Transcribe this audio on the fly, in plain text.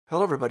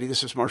Hello, everybody.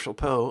 This is Marshall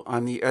Poe.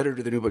 I'm the editor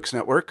of the New Books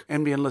Network.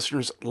 NBN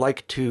listeners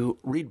like to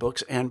read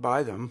books and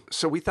buy them.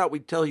 So we thought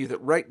we'd tell you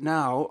that right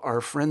now, our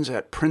friends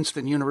at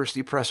Princeton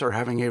University Press are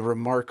having a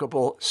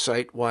remarkable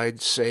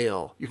site-wide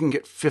sale. You can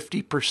get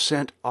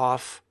 50%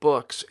 off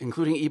books,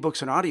 including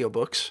ebooks and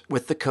audiobooks,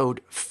 with the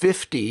code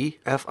 50,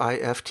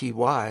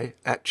 F-I-F-T-Y,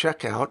 at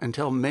checkout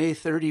until May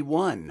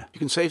 31. You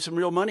can save some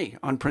real money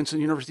on Princeton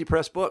University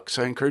Press books.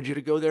 I encourage you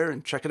to go there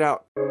and check it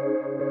out.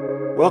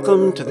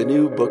 Welcome to the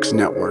New Books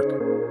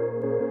Network.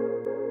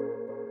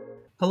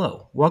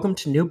 Hello, welcome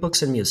to New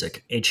Books and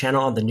Music, a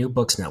channel on the New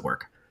Books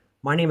Network.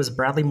 My name is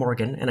Bradley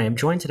Morgan, and I am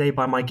joined today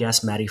by my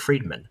guest, Matty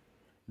Friedman.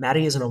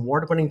 Matty is an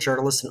award-winning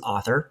journalist and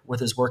author, with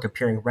his work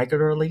appearing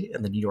regularly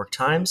in the New York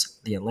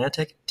Times, The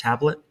Atlantic,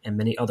 Tablet, and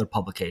many other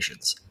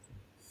publications.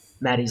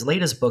 Matty's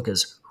latest book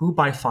is Who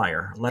by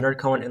Fire? Leonard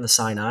Cohen in the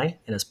Sinai,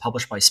 and is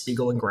published by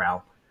Spiegel and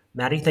Grau.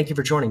 Matty, thank you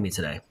for joining me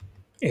today.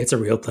 It's a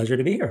real pleasure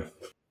to be here.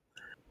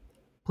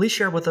 Please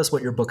share with us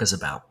what your book is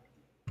about.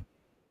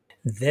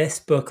 This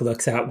book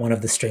looks at one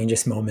of the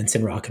strangest moments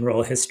in rock and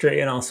roll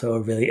history, and also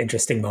a really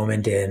interesting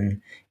moment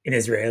in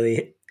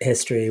Israeli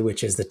history,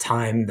 which is the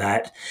time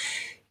that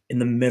in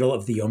the middle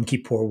of the Yom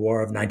Kippur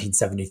War of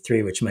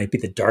 1973, which might be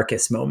the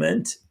darkest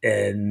moment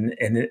in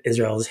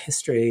Israel's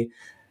history,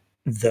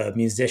 the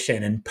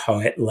musician and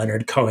poet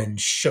Leonard Cohen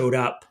showed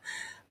up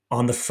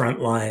on the front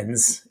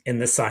lines in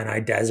the Sinai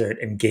Desert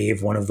and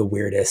gave one of the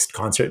weirdest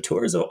concert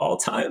tours of all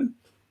time.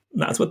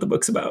 And that's what the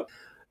book's about.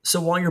 So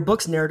while your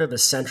book's narrative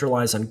is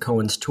centralized on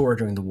Cohen's tour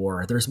during the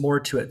war, there's more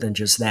to it than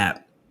just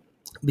that,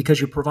 because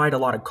you provide a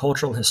lot of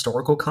cultural and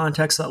historical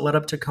context that led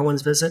up to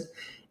Cohen's visit,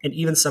 and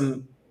even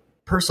some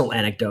personal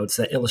anecdotes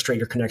that illustrate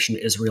your connection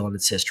to Israel and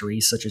its history,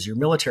 such as your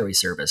military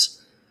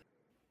service.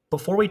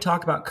 Before we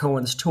talk about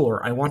Cohen's tour,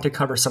 I want to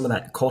cover some of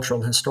that cultural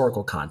and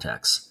historical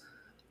context.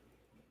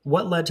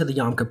 What led to the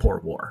Yom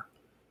Kippur War?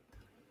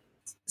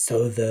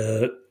 So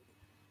the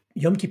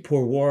Yom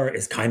Kippur War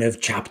is kind of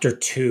chapter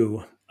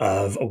 2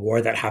 of a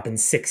war that happened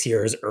 6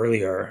 years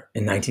earlier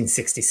in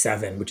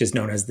 1967, which is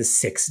known as the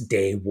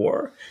Six-Day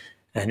War.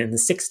 And in the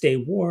Six-Day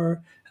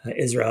War,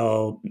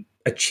 Israel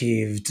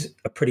achieved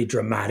a pretty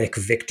dramatic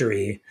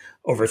victory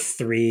over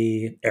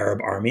 3 Arab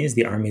armies,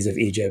 the armies of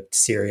Egypt,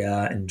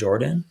 Syria, and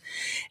Jordan.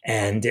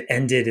 And it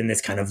ended in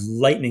this kind of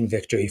lightning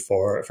victory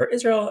for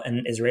Israel,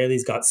 and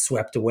Israelis got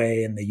swept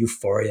away in the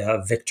euphoria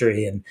of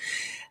victory and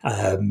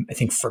I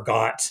think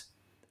forgot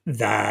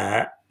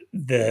that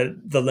the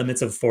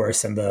limits of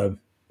force and the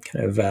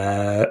kind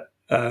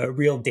of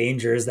real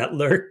dangers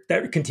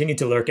that continue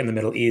to lurk in the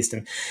Middle East,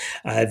 and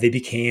they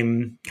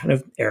became kind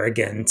of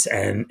arrogant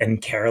and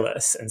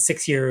careless. And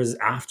 6 years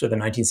after the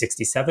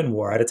 1967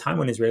 war, at a time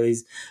when most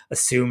Israelis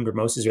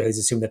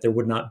assumed that there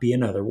would not be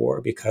another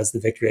war because the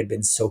victory had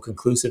been so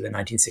conclusive in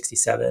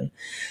 1967,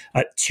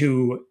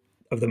 two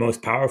of the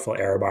most powerful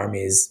Arab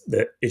armies,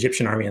 the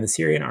Egyptian army and the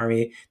Syrian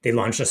army, they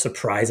launched a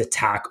surprise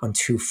attack on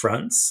 2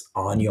 fronts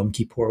on Yom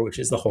Kippur, which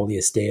is the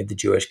holiest day of the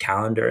Jewish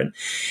calendar. And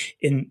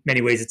in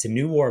many ways, it's a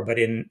new war, but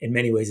in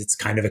many ways, it's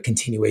kind of a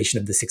continuation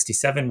of the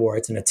 67 war.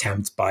 It's an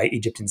attempt by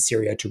Egypt and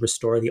Syria to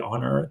restore the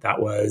honor that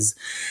was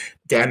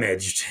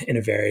damaged in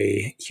a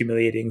very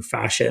humiliating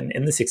fashion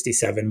in the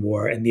 67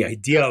 war. And the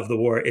idea of the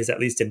war is,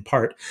 at least in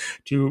part,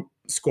 to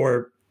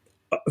score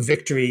a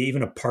victory,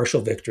 even a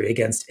partial victory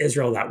against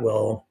Israel that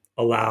will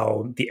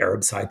allow the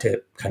Arab side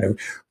to kind of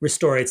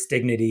restore its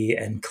dignity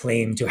and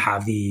claim to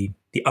have the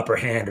upper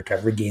hand, or to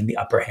have regained the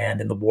upper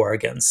hand in the war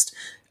against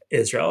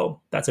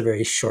Israel. That's a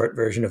very short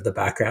version of the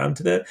background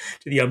to the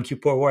Yom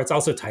Kippur War. It's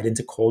also tied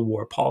into Cold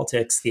War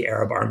politics. The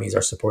Arab armies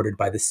are supported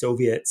by the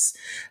Soviets.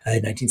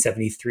 In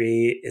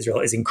 1973, Israel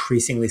is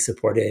increasingly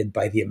supported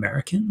by the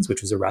Americans,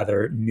 which was a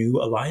rather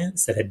new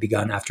alliance that had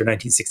begun after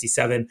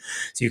 1967.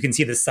 So you can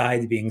see the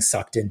sides being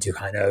sucked into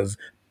kind of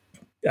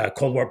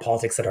Cold War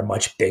politics that are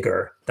much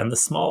bigger than the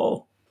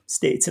small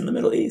states in the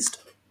Middle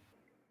East.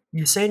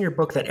 You say in your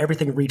book that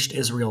everything reached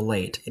Israel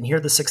late, and here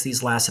the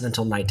 60s lasted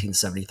until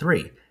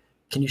 1973.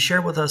 Can you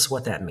share with us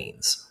what that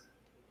means?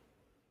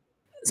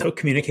 So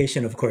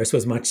communication, of course,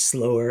 was much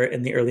slower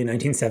in the early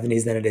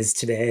 1970s than it is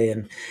today.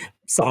 And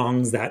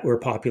songs that were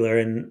popular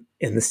in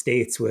the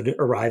States would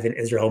arrive in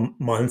Israel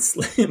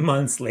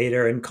months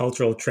later, and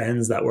cultural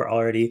trends that were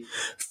already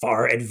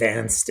far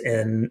advanced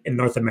in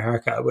North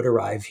America would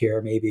arrive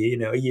here maybe,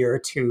 a year or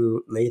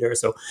two later.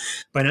 So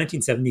by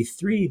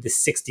 1973, the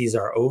 60s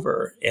are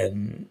over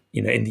in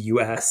the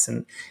US.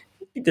 And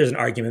there's an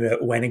argument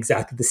about when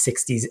exactly the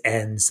 60s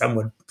end. Some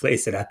would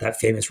place it at that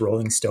famous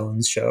Rolling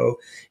Stones show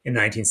in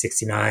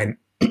 1969.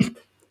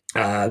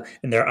 And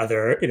there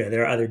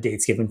are other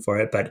dates given for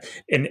it, but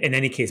in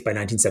any case, by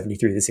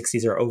 1973, the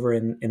 60s are over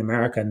in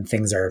America, and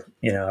things are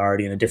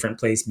already in a different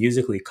place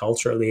musically,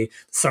 culturally.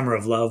 Summer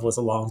of Love was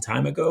a long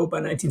time ago by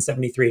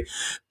 1973,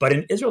 but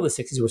in Israel, the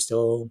 60s were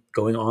still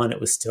going on. It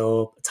was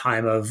still a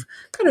time of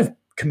kind of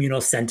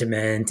communal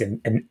sentiment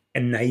and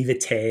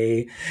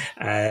naivete.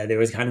 There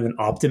was kind of an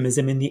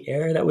optimism in the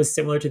air that was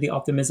similar to the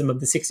optimism of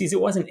the 60s. It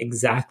wasn't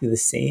exactly the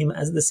same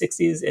as the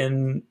 60s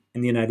in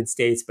the United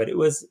States, but it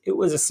was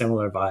a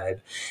similar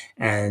vibe.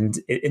 And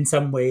in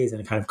some ways, in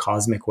a kind of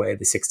cosmic way,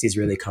 the 60s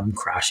really come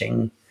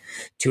crashing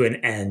to an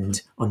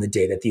end on the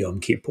day that the Yom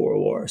Kippur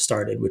War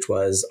started, which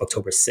was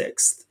October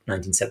 6th,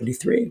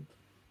 1973.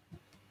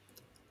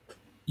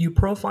 You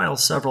profile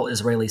several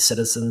Israeli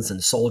citizens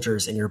and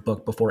soldiers in your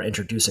book before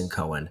introducing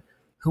Cohen.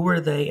 Who were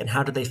they and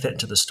how did they fit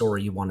into the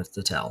story you wanted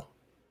to tell?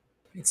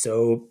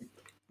 So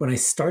when I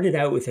started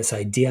out with this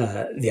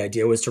idea, the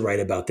idea was to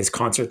write about this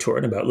concert tour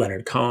and about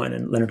Leonard Cohen.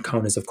 And Leonard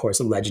Cohen is, of course,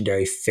 a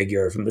legendary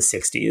figure from the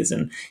 60s.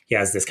 And he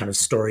has this kind of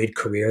storied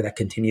career that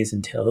continues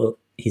until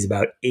he's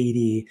about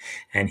 80.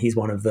 And he's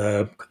one of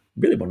the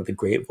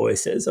great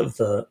voices of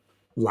the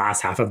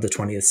last half of the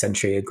 20th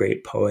century, a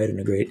great poet and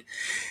a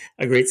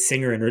great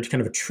singer and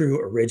kind of a true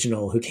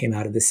original who came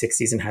out of the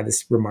 60s and had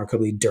this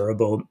remarkably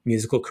durable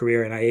musical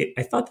career. And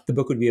I thought that the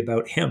book would be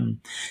about him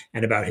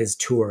and about his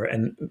tour.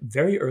 And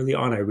very early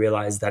on, I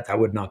realized that that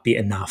would not be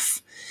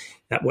enough.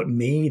 That what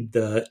made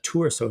the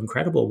tour so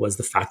incredible was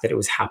the fact that it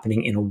was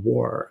happening in a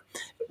war.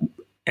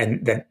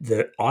 And that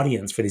the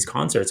audience for these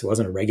concerts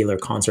wasn't a regular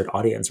concert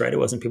audience, right? It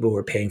wasn't people who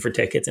were paying for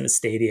tickets in a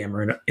stadium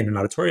or in an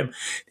auditorium.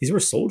 These were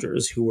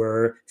soldiers who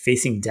were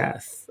facing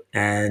death.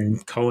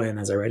 And Cohen,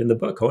 as I write in the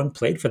book, Cohen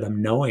played for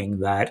them knowing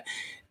that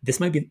this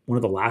might be one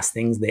of the last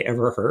things they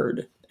ever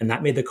heard. And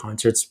that made the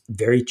concerts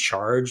very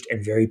charged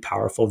and very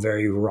powerful,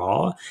 very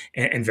raw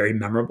and very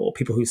memorable.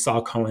 People who saw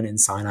Cohen in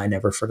Sinai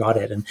never forgot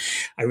it. And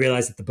I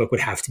realized that the book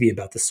would have to be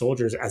about the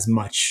soldiers as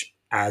much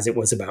as it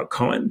was about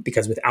Cohen,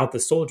 because without the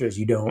soldiers,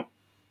 you don't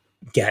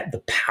get the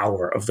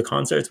power of the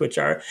concerts, which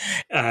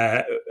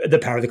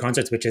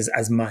is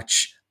as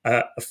much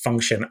a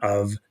function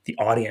of the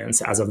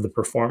audience as of the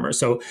performer.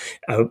 So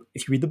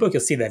if you read the book,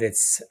 you'll see that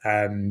it's,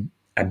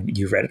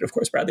 you've read it, of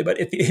course, Bradley, but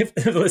if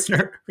the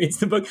listener reads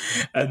the book,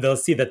 they'll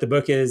see that the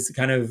book is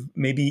kind of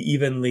maybe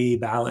evenly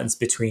balanced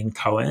between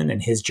Cohen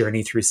and his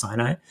journey through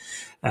Sinai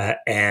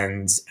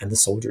and the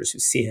soldiers who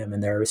see him.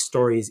 And there are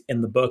stories in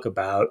the book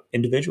about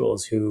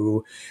individuals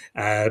who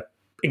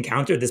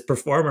encountered this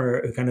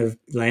performer who kind of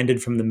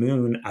landed from the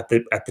moon at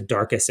the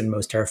darkest and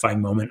most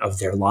terrifying moment of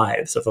their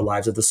lives, of the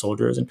lives of the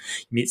soldiers. And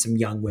you meet some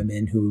young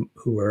women who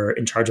were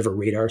in charge of a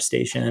radar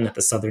station at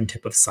the southern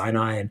tip of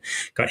Sinai and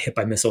got hit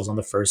by missiles on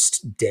the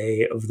first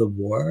day of the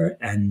war,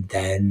 and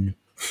then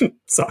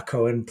saw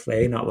Cohen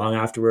play not long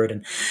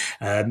afterward.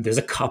 And there's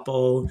a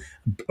couple,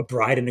 a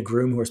bride and a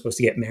groom, who are supposed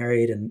to get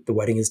married, and the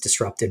wedding is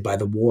disrupted by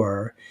the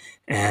war.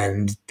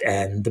 And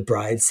the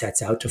bride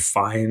sets out to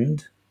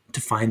find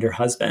her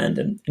husband,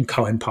 and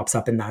Cohen pops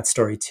up in that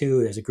story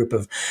too. There's a group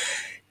of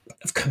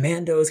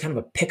commandos, kind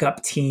of a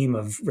pickup team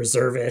of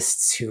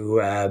reservists who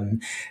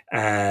kind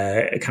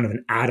of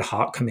an ad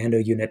hoc commando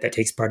unit that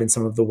takes part in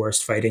some of the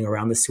worst fighting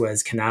around the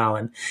Suez Canal.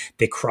 And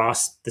they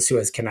cross the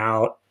Suez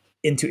Canal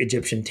into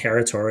Egyptian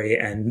territory,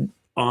 and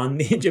on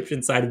the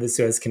Egyptian side of the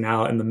Suez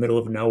Canal, in the middle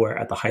of nowhere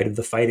at the height of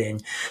the fighting,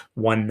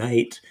 one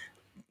night,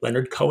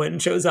 Leonard Cohen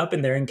shows up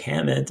in their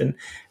encampment, and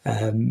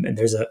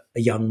there's a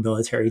young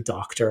military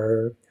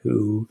doctor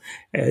who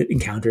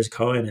encounters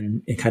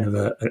Cohen in kind of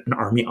an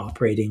army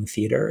operating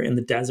theater in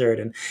the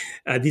desert.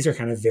 And these are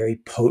kind of very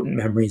potent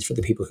memories for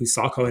the people who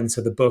saw Cohen.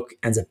 So the book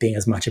ends up being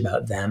as much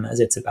about them as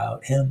it's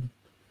about him.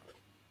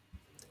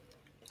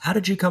 How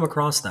did you come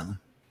across them?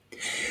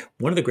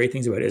 One of the great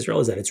things about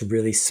Israel is that it's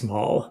really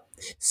small.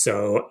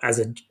 So as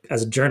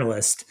a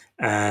journalist,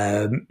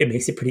 it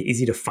makes it pretty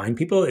easy to find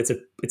people. It's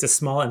a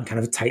small and kind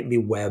of tightly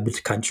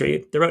webbed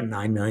country. There are about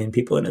 9 million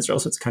people in Israel,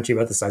 so it's a country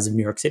about the size of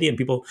New York City, and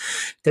people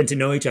tend to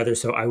know each other.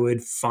 So I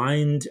would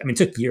find, it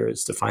took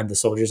years to find the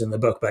soldiers in the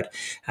book, but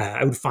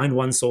I would find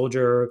one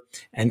soldier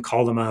and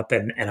call them up,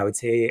 and I would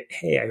say,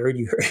 "Hey, I heard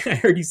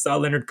you saw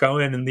Leonard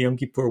Cohen in the Yom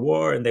Kippur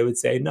War," and they would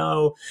say,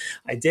 "No,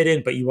 I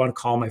didn't, but you want to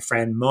call my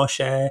friend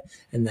Moshe,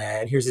 and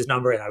then here's his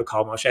number," and I would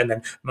call Moshe, and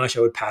then Moshe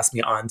would pass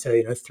me on to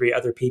 3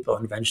 other people,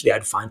 and eventually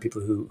I'd find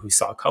people who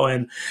saw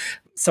Cohen.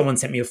 Someone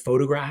sent me a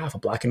photograph, a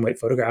black and white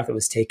photograph that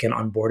was taken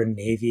on board a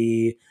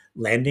Navy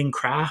landing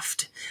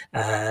craft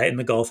in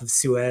the Gulf of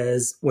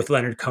Suez with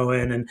Leonard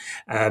Cohen. And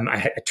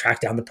I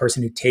tracked down the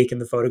person who'd taken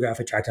the photograph.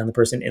 I tracked down the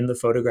person in the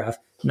photograph,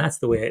 and that's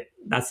the way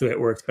it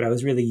works. But I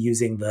was really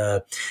using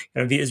the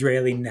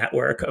Israeli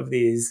network of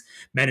these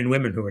men and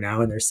women who were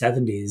now in their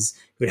 70s,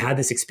 who had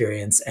this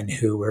experience and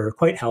who were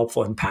quite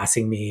helpful in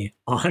passing me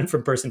on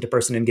from person to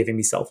person and giving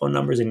me cell phone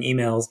numbers and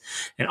emails.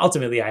 And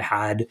ultimately, I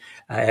had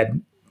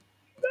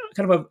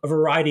kind of a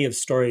variety of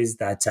stories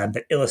that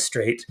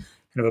illustrate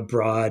kind of a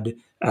broad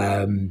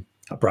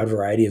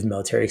variety of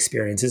military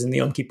experiences in the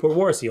Yom Kippur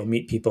War. So you'll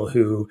meet people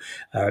who,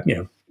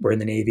 were in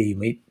the Navy. You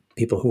meet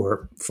people who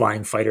are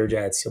flying fighter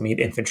jets. You'll meet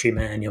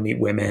infantrymen. You'll meet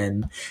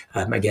women,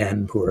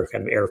 again, who are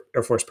kind of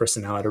Air Force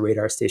personnel at a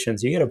radar station.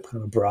 So you get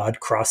a broad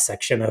cross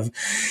section of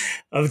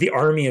the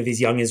army of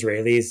these young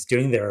Israelis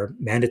doing their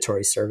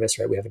mandatory service.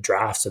 Right, we have a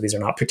draft, so these are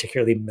not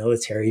particularly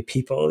military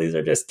people. These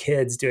are just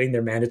kids doing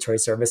their mandatory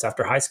service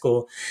after high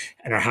school,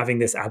 and are having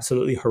this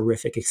absolutely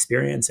horrific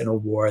experience in a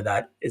war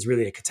that is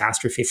really a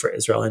catastrophe for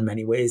Israel in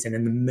many ways. And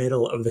in the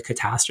middle of the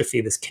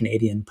catastrophe, this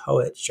Canadian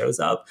poet shows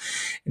up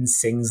and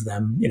sings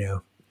them,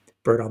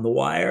 Bird on the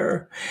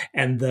Wire,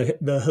 and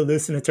the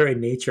hallucinatory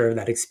nature of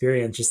that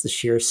experience, just the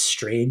sheer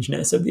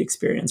strangeness of the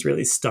experience,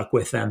 really stuck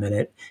with them,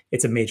 and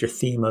it's a major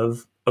theme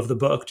of the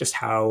book, just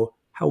how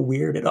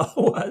weird it all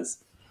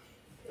was.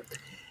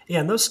 Yeah,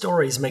 and those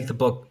stories make the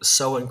book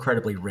so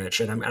incredibly rich,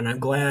 and I'm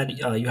glad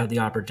you had the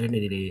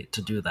opportunity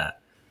to do that.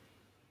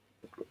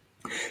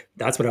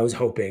 That's what I was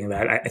hoping.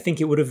 That I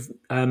think it would have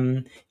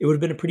been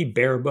a pretty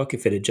bare book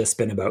if it had just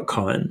been about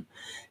Cohen.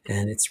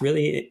 And it's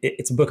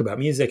a book about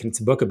music, and it's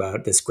a book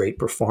about this great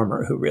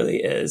performer who really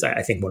is,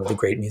 I think, one of the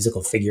great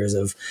musical figures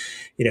of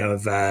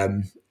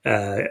the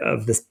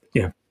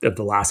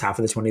last half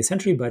of the 20th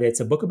century. But it's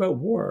a book about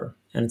war,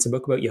 and it's a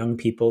book about young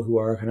people who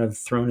are kind of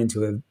thrown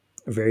into a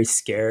very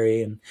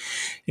scary and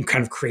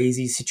kind of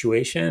crazy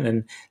situation.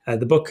 And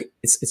the book,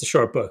 it's a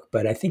short book,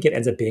 but I think it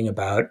ends up being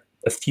about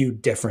a few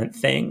different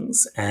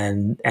things,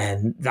 and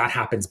that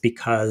happens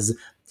because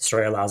the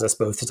story allows us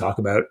both to talk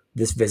about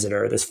this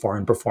visitor, this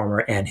foreign performer,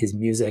 and his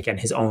music and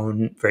his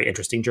own very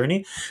interesting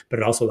journey, but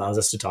it also allows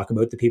us to talk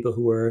about the people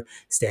who were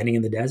standing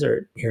in the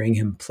desert hearing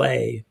him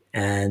play.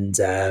 And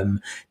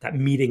that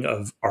meeting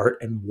of art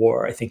and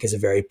war, I think, is a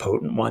very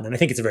potent one. And I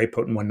think it's a very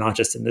potent one, not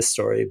just in this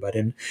story, but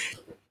in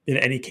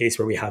any case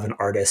where we have an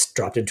artist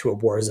dropped into a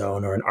war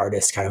zone, or an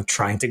artist kind of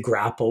trying to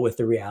grapple with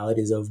the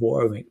realities of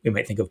war. We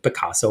might think of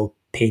Picasso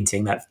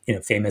painting that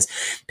famous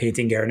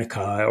painting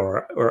Guernica,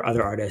 or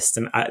other artists.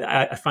 And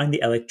I find the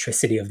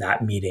electricity of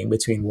that meeting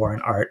between war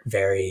and art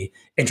very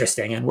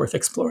interesting and worth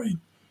exploring.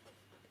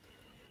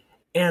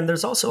 And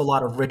there's also a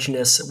lot of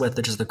richness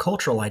with just the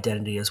cultural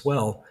identity as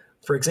well.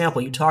 For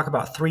example, you talk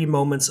about 3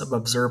 moments of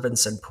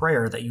observance and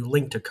prayer that you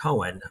link to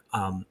Cohen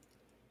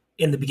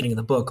in the beginning of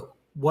the book.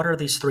 What are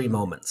these 3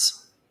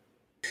 moments?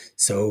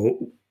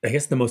 So I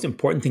guess the most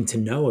important thing to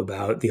know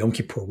about the Yom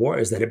Kippur War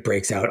is that it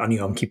breaks out on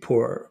Yom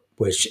Kippur,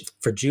 which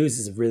for Jews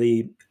is a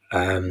really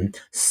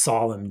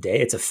solemn day.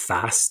 It's a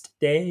fast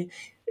day.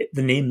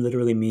 The name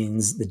literally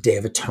means the Day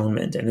of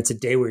Atonement, and it's a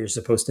day where you're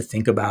supposed to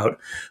think about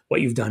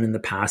what you've done in the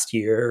past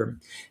year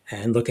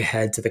and look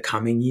ahead to the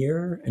coming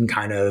year and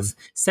kind of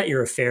set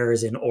your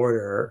affairs in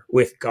order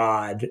with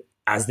God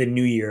as the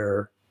new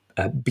year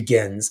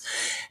begins.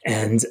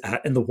 And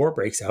the war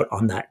breaks out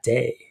on that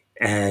day.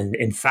 And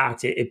in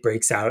fact, it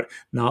breaks out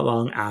not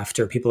long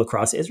after people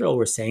across Israel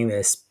were saying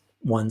this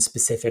one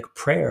specific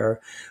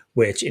prayer,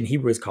 which in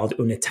Hebrew is called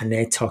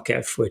Unetane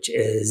Tokef, which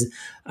is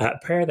a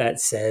prayer that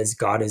says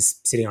God is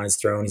sitting on his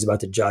throne. He's about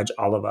to judge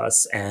all of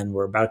us, and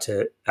we're about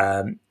to,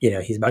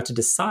 he's about to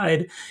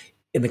decide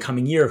in the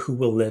coming year who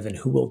will live and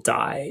who will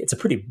die. It's a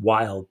pretty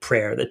wild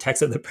prayer. The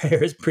text of the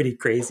prayer is pretty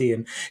crazy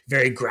and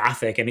very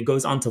graphic, and it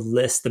goes on to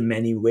list the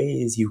many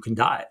ways you can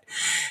die.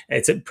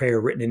 It's a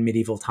prayer written in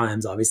medieval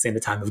times, obviously in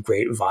a time of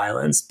great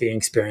violence being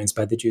experienced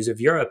by the Jews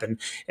of Europe. And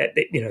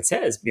it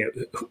says,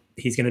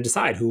 he's going to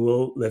decide who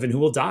will live and who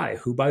will die,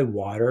 who by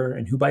water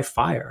and who by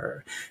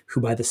fire,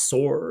 who by the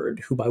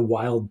sword, who by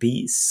wild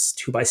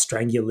beast, who by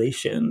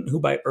strangulation, who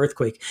by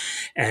earthquake.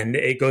 And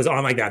it goes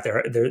on like that.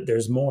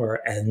 There's more.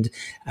 And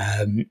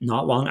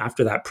not long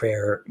after that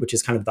prayer, which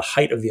is kind of the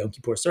height of the Yom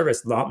Kippur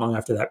service, not long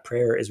after that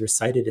prayer is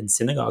recited in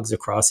synagogues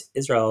across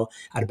Israel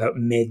at about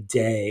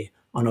midday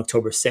on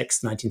October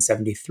 6th,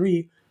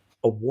 1973,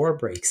 a war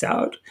breaks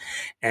out,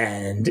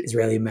 and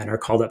Israeli men are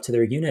called up to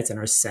their units and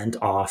are sent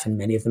off, and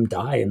many of them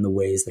die in the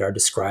ways that are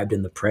described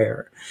in the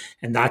prayer.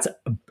 And that's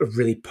a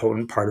really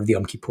potent part of the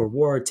Yom Kippur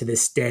War. To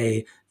this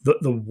day,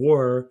 the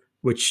war,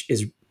 which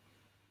is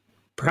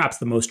perhaps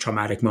the most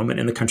traumatic moment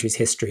in the country's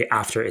history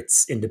after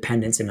its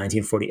independence in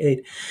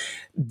 1948,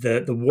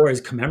 the war is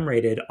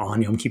commemorated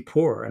on Yom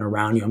Kippur and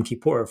around Yom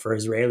Kippur. For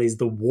Israelis,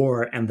 the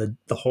war and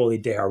the holy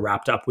day are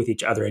wrapped up with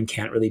each other and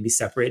can't really be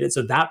separated.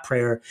 So that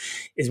prayer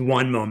is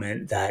one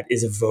moment that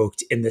is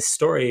evoked in this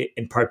story,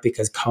 in part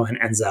because Cohen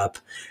ends up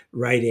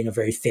writing a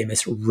very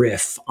famous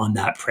riff on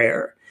that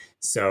prayer.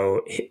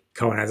 So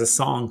Cohen has a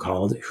song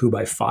called "Who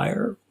by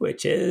Fire,"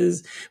 which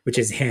is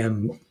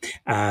him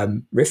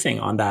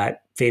riffing on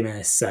that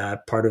famous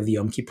part of the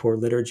Yom Kippur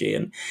liturgy,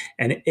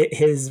 and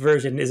his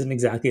version isn't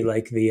exactly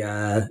like the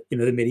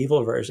the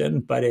medieval version,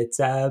 but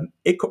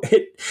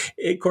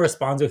it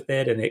corresponds with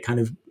it, and it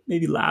kind of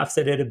maybe laughs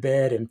at it a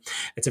bit, and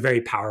it's a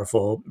very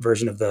powerful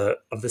version of the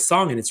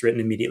song, and it's written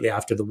immediately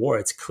after the war.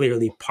 It's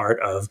clearly part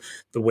of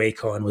the way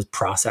Cohen was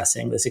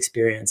processing this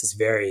experience. It's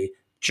very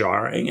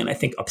jarring and I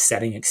think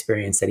upsetting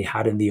experience that he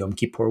had in the Yom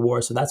Kippur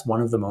War. So that's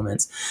one of the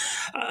moments.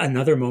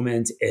 Another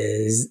moment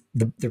is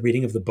the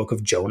reading of the book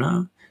of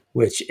Jonah,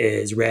 which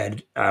is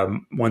read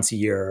once a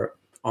year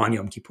on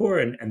Yom Kippur.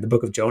 And the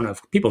book of Jonah,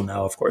 people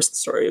know, of course, the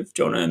story of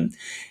Jonah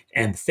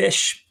and the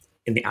fish.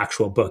 In the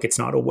actual book, it's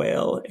not a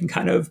whale. And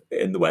kind of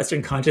in the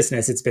Western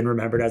consciousness, it's been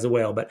remembered as a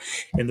whale. But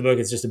in the book,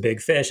 it's just a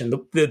big fish. And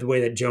the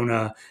way that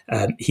Jonah,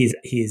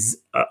 he's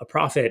a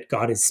prophet.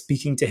 God is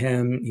speaking to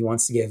him. He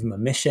wants to give him a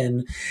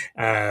mission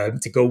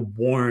to go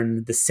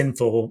warn the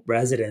sinful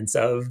residents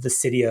of the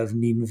city of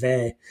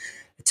Nineveh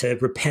to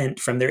repent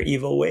from their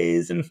evil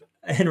ways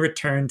and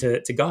return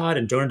to God.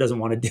 And Jonah doesn't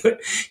want to do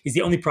it. He's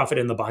the only prophet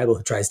in the Bible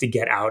who tries to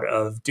get out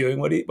of doing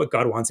what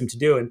God wants him to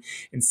do. And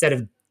instead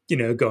of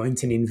going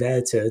to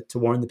Nineveh to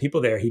warn the people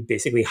there, he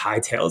basically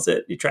hightails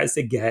it. He tries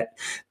to get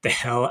the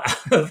hell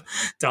out of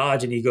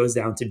Dodge, and he goes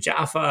down to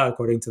Jaffa,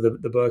 according to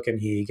the book,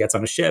 and he gets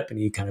on a ship and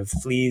he kind of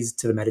flees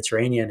to the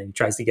Mediterranean and he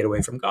tries to get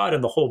away from God.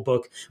 And the whole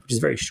book, which is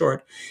very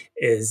short,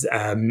 is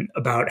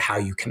about how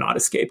you cannot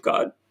escape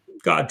God.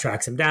 God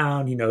tracks him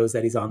down. He knows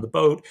that he's on the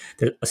boat.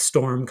 A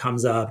storm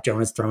comes up.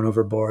 Jonah's thrown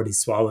overboard. He's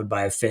swallowed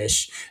by a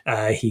fish.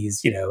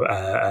 He's,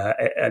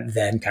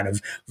 then kind of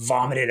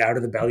vomited out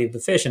of the belly of the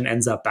fish and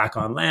ends up back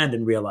on land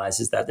and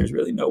realizes that there's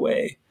really no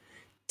way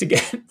to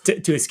get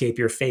to escape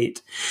your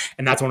fate.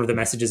 And that's one of the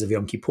messages of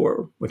Yom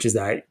Kippur, which is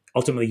that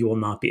ultimately you will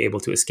not be able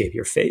to escape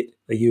your fate.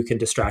 That you can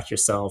distract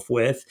yourself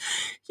with,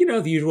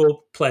 the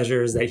usual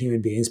pleasures that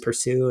human beings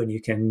pursue, and you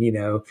can,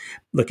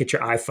 look at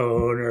your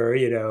iPhone or,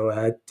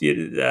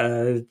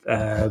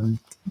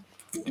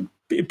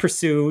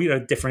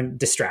 pursue, different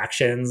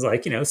distractions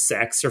like,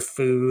 sex or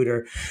food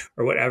or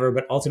whatever.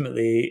 But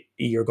ultimately,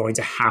 you're going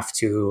to have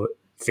to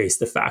face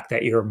the fact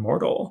that you're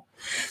mortal.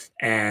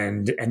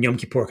 And Yom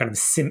Kippur kind of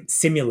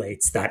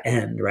simulates that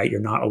end, right? You're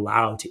not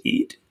allowed to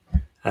eat.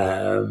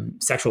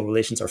 Sexual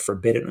relations are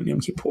forbidden on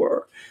Yom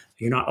Kippur.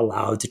 You're not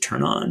allowed to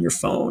turn on your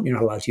phone. You're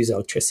not allowed to use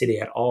electricity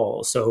at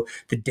all. So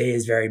the day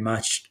is very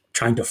much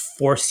trying to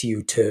force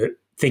you to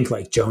think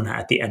like Jonah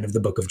at the end of the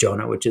book of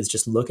Jonah, which is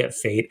just look at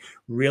fate,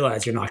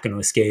 realize you're not going to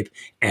escape,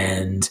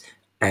 and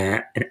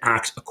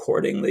act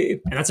accordingly.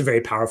 And that's a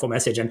very powerful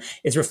message. And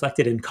it's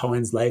reflected in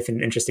Cohen's life in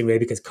an interesting way,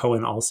 because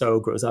Cohen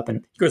also grows up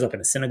in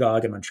a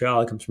synagogue in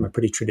Montreal. He comes from a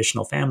pretty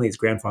traditional family. His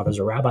grandfather's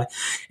a rabbi, and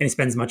he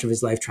spends much of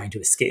his life trying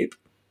to escape.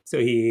 So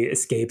he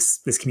escapes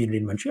this community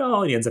in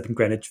Montreal, and he ends up in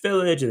Greenwich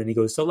Village, and then he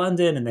goes to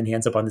London, and then he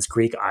ends up on this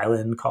Greek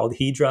island called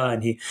Hydra,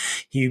 and he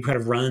kind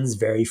of runs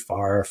very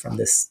far from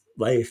this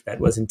life that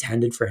was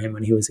intended for him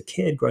when he was a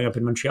kid growing up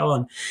in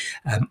Montreal.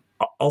 And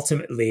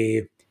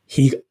ultimately,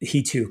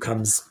 he too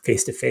comes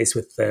face to face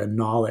with the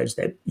knowledge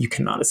that you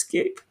cannot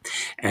escape.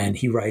 And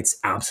he writes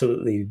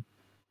absolutely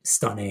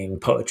stunning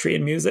poetry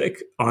and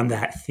music on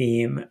that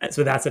theme. And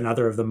so that's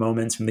another of the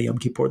moments from the Yom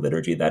Kippur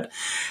liturgy that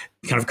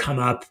kind of come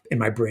up in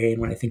my brain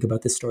when I think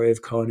about the story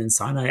of Cohen and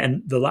Sinai.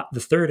 And the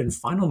third and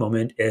final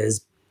moment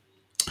is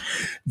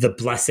the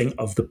blessing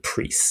of the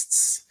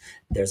priests.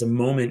 There's a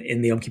moment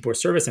in the Yom Kippur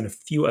service and a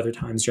few other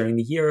times during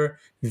the year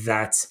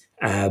that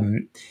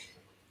the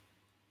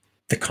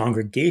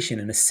congregation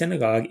in a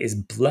synagogue is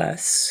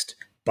blessed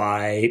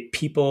by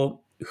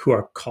people who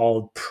are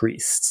called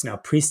priests. Now,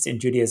 priests in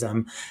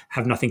Judaism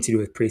have nothing to do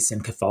with priests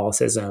in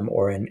Catholicism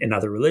or in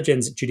other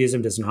religions.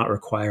 Judaism does not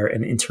require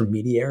an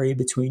intermediary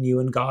between you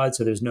and God.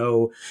 So there's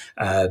no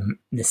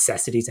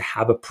necessity to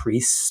have a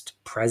priest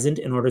present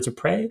in order to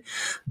pray.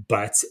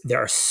 But there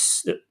are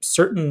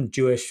certain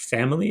Jewish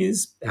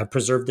families have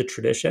preserved the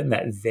tradition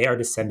that they are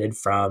descended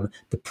from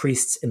the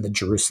priests in the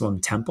Jerusalem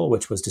temple,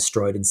 which was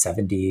destroyed in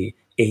 70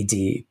 AD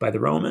by the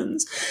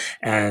Romans.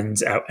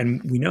 And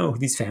we know who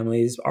these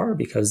families are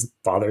because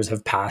fathers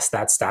have passed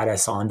that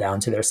status on down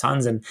to their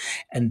sons. And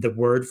the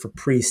word for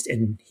priest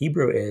in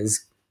Hebrew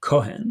is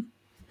Kohen.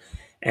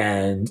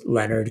 And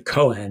Leonard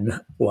Cohen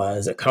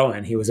was a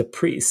Cohen. He was a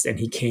priest, and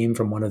he came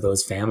from one of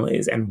those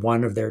families. And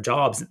one of their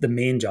jobs, the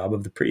main job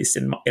of the priest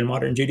in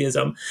modern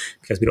Judaism,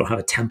 because we don't have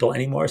a temple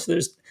anymore, so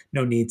there's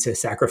no need to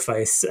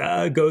sacrifice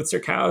goats or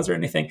cows or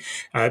anything.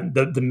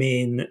 The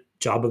main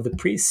job of the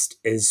priest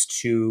is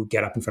to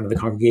get up in front of the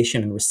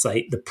congregation and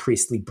recite the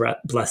priestly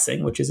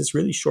blessing, which is this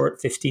really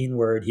short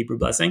 15-word Hebrew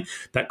blessing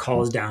that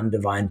calls down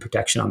divine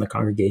protection on the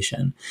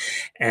congregation.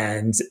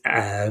 And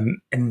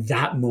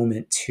that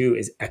moment too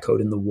is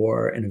echoed in the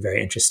war in a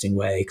very interesting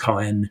way.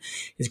 Cohen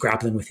is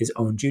grappling with his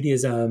own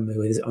Judaism,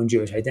 with his own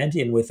Jewish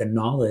identity, and with the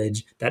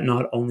knowledge that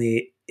not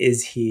only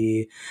is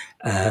he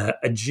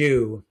a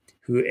Jew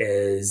who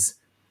is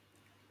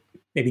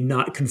maybe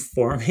not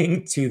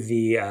conforming to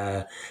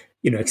the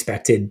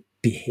expected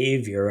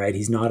behavior, right?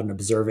 He's not an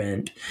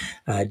observant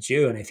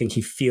Jew. And I think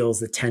he feels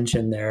the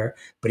tension there,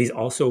 but he's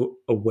also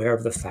aware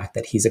of the fact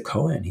that he's a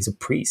Cohen, he's a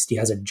priest, he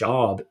has a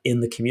job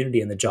in the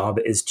community, and the job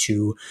is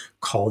to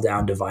call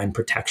down divine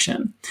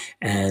protection.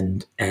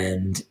 And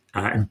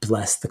and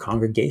bless the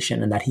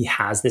congregation, and that he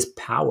has this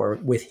power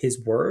with his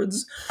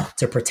words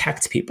to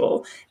protect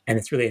people. And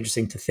it's really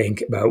interesting to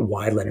think about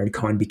why Leonard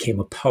Cohen became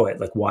a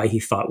poet, like why he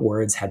thought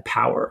words had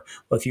power.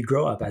 Well, if you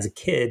grow up as a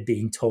kid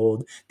being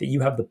told that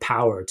you have the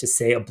power to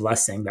say a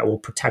blessing that will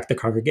protect the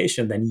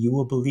congregation, then you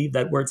will believe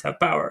that words have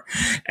power.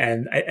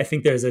 And I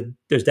think there's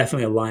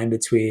definitely a line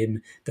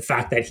between the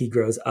fact that he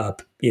grows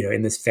up,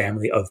 in this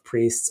family of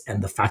priests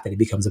and the fact that he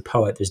becomes a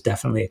poet. There's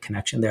definitely a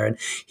connection there. And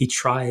he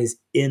tries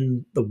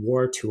in the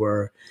war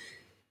tour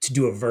to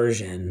do a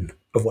version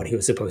of what he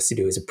was supposed to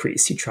do as a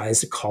priest. He tries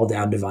to call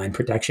down divine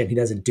protection. He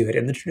doesn't do it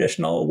in the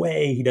traditional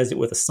way. He does it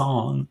with a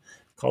song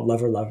called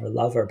Lover, Lover,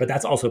 Lover, but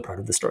that's also part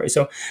of the story.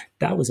 So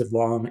that was a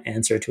long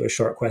answer to a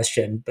short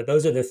question, but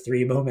those are the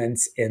three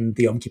moments in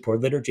the Yom Kippur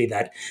liturgy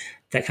that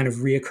kind of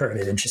reoccur in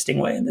an interesting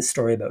way in this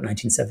story about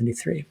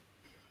 1973.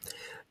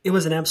 It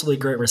was an absolutely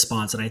great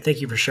response, and I thank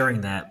you for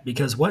sharing that,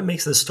 because what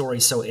makes this story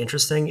so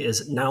interesting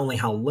is not only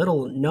how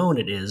little known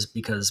it is,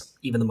 because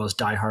even the most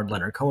diehard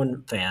Leonard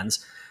Cohen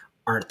fans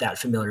aren't that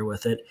familiar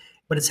with it,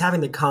 but it's having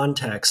the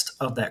context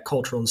of that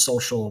cultural and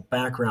social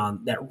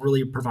background that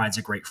really provides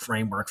a great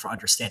framework for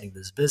understanding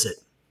this visit.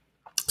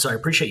 So I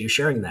appreciate you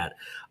sharing that.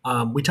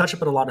 We touch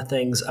up on a lot of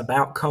things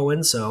about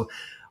Cohen, so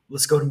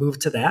let's go to move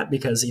to that,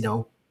 because,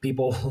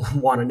 people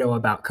want to know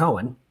about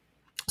Cohen.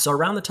 So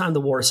around the time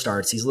the war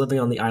starts, he's living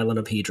on the island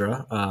of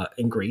Hydra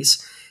in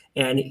Greece,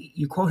 and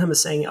you quote him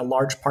as saying a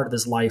large part of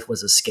his life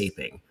was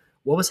escaping.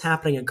 What was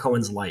happening in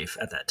Cohen's life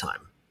at that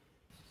time?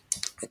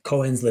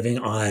 Cohen's living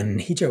on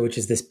Hydra, which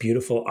is this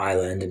beautiful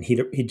island, and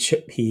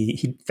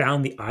he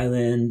found the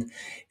island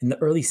in the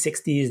early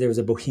 60s. There was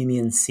a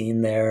bohemian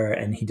scene there,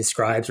 and he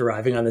describes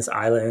arriving on this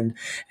island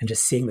and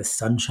just seeing the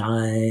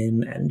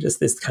sunshine and just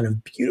this kind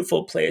of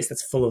beautiful place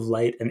that's full of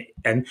light.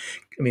 And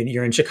I mean,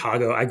 you're in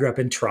Chicago. I grew up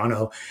in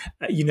Toronto.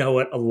 You know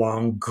what a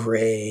long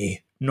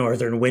gray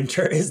northern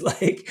winter is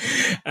like.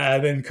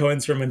 And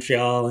Cohen's from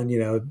Montreal, and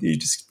you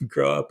just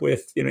grow up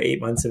with 8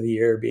 months of the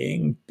year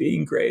being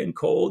gray and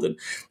cold,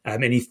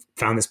 and he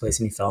found this place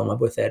and he fell in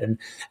love with it.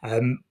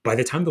 And by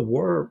the time the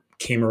war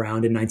came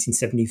around in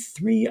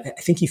 1973,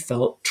 I think he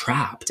felt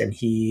trapped, and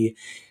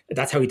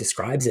that's how he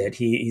describes it.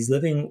 He's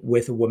living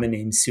with a woman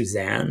named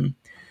Suzanne,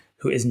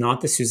 who is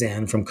not the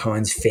Suzanne from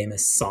Cohen's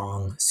famous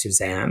song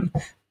Suzanne.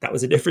 That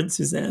was a different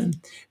Suzanne,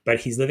 but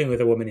he's living with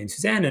a woman named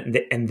Suzanne,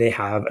 and they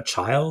have a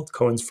child,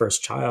 Cohen's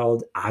first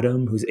child,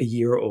 Adam, who's a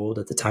year old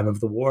at the time of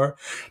the war.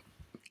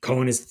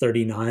 Cohen is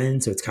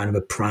 39, so it's kind of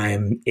a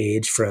prime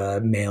age for a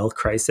male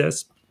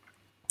crisis.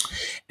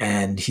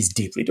 And he's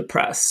deeply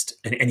depressed,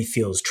 and he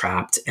feels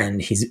trapped,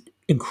 and he's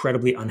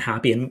incredibly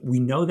unhappy. And we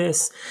know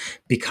this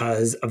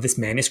because of this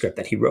manuscript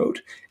that he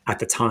wrote at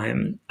the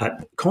time.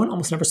 Cohen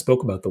almost never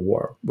spoke about the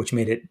war, which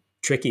made it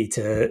tricky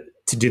to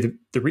do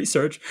the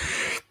research.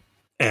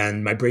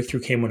 And my breakthrough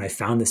came when I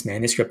found this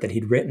manuscript that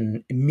he'd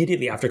written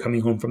immediately after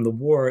coming home from the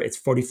war. It's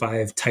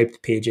 45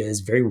 typed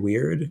pages, very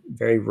weird,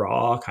 very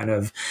raw, kind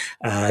of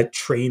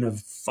train of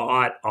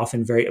thought,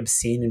 often very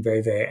obscene and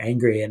very, very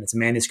angry. And it's a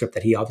manuscript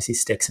that he obviously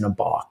sticks in a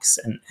box,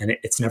 and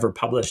it's never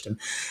published. And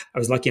I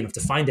was lucky enough to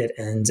find it.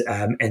 And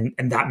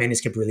that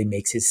manuscript really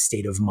makes his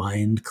state of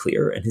mind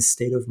clear. And his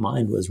state of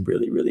mind was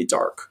really, really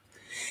dark.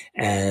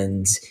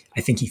 And I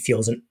think he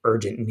feels an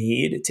urgent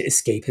need to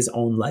escape his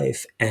own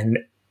life. And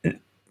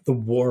the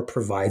war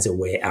provides a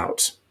way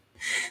out.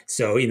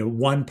 So,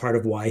 one part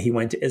of why he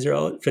went to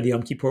Israel for the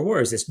Yom Kippur War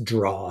is this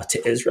draw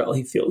to Israel.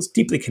 He feels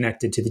deeply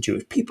connected to the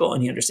Jewish people,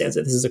 and he understands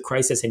that this is a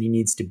crisis and he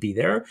needs to be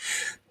there.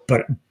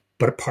 But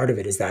a part of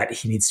it is that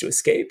he needs to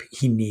escape.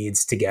 He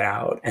needs to get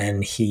out,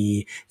 and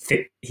he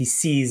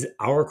sees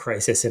our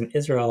crisis in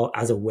Israel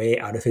as a way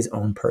out of his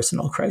own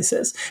personal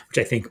crisis, which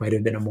I think might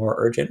have been a more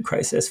urgent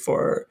crisis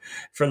for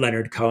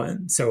Leonard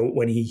Cohen. So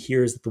when he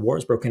hears that the war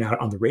is broken out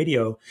on the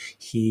radio,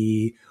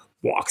 he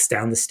walks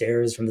down the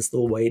stairs from this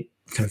little white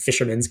kind of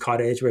fisherman's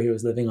cottage where he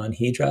was living on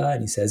Hydra, and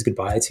he says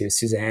goodbye to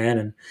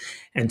Suzanne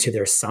and to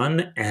their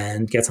son,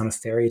 and gets on a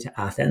ferry to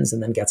Athens,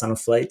 and then gets on a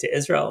flight to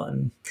Israel.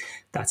 And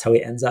that's how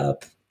he ends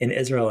up in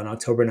Israel in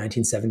October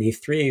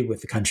 1973,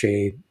 with the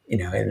country,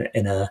 in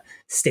a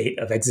state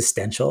of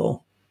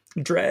existential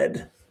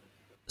dread.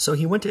 So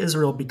he went to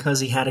Israel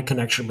because he had a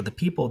connection with the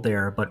people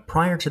there, but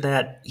prior to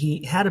that,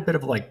 he had a bit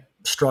of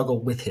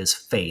struggle with his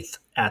faith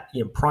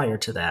prior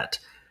to that.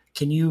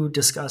 Can you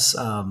discuss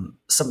some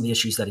of the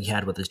issues that he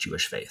had with his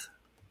Jewish faith?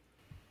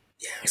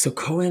 Yeah, so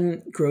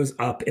Cohen grows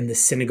up in the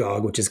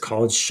synagogue, which is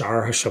called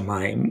Sha'ar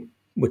HaShamayim,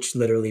 which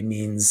literally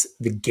means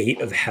the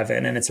gate of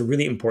heaven. And it's a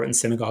really important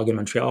synagogue in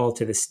Montreal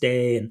to this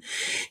day. And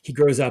he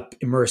grows up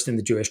immersed in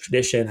the Jewish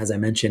tradition. As I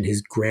mentioned,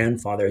 his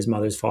grandfather, his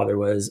mother's father,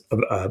 was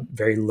a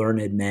very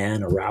learned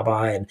man, a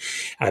rabbi.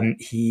 And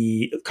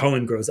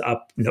Cohen grows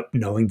up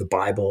knowing the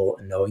Bible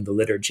and knowing the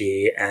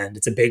liturgy. And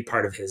it's a big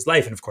part of his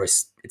life. And of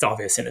course, it's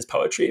obvious in his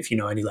poetry. If you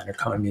know any Leonard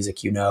Cohen music,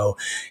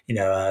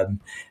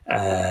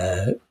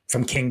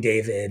 from King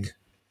David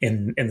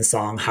in the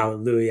song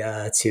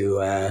Hallelujah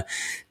to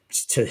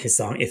his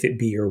song If It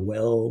Be Your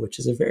Will, which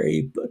is a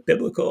very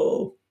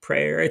biblical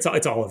prayer. It's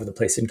all over the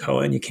place in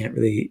Cohen. You can't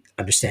really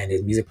understand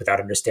his music without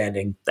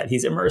understanding that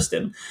he's immersed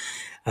in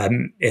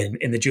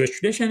the Jewish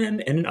tradition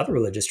and in other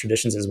religious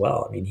traditions as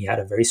well. I mean, he had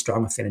a very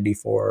strong affinity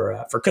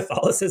for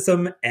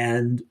Catholicism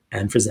and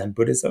for Zen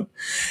Buddhism.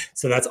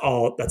 So that's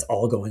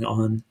all going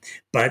on.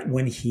 But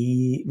when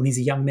he's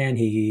a young man,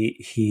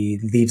 he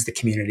leaves the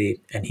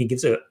community, and he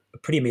gives a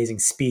pretty amazing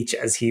speech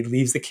as he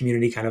leaves the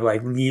community, kind of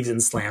like leaves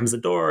and slams the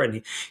door.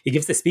 And he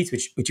gives the speech,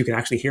 which you can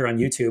actually hear on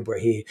YouTube, where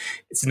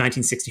it's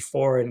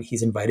 1964, and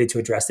he's invited to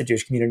address the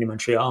Jewish community in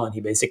Montreal. And he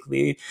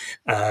basically,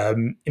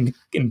 in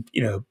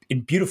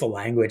beautiful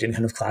language and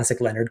kind of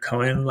classic Leonard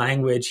Cohen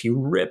language, he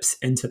rips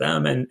into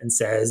them and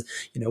says,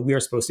 we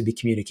are supposed to be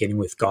communicating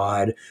with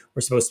God.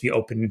 We're supposed to be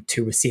open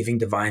to receiving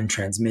divine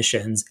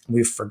transmissions.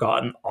 We've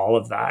forgotten all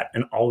of that.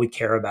 And all we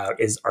care about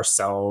is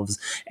ourselves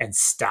and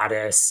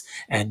status.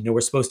 And,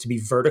 we're supposed to be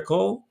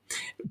vertical,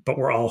 but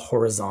we're all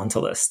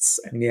horizontalists.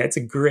 I mean, it's a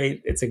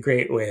great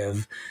way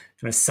of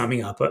kind of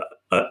summing up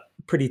a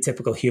pretty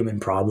typical human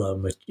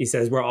problem, which he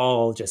says we're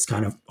all just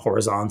kind of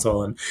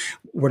horizontal, and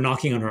we're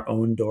knocking on our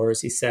own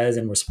doors, he says,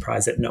 and we're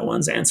surprised that no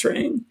one's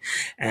answering.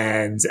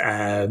 And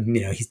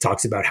he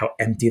talks about how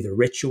empty the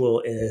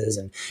ritual is,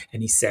 and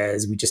he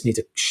says we just need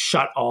to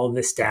shut all of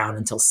this down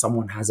until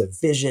someone has a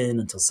vision,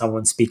 until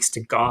someone speaks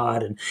to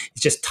God, and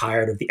he's just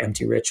tired of the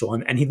empty ritual,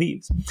 and he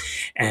leaves.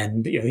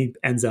 And he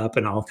ends up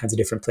in all kinds of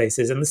different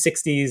places in the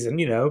 60s,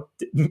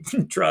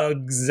 and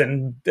drugs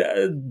and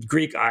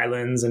Greek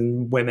islands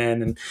and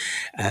women, and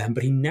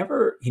but he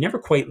never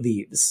quite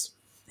leaves.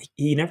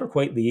 He never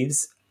quite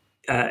leaves.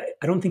 I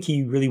don't think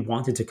he really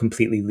wanted to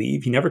completely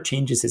leave. He never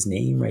changes his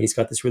name, right? He's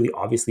got this really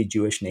obviously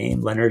Jewish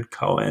name, Leonard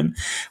Cohen,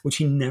 which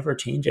he never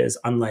changes,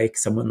 unlike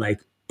someone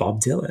like Bob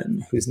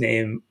Dylan, whose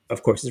name,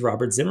 of course, is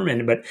Robert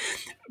Zimmerman.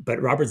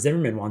 But Robert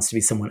Zimmerman wants to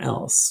be someone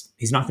else.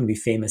 He's not going to be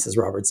famous as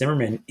Robert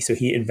Zimmerman. So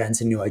he invents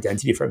a new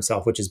identity for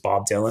himself, which is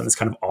Bob Dylan, this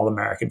kind of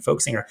all-American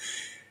folk singer.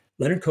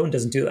 Leonard Cohen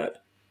doesn't do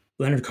that.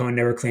 Leonard Cohen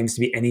never claims to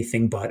be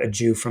anything but a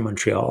Jew from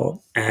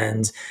Montreal.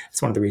 And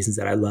it's one of the reasons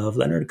that I love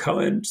Leonard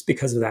Cohen, just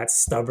because of that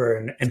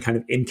stubborn and kind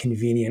of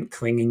inconvenient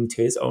clinging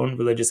to his own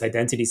religious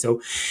identity.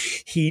 So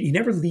he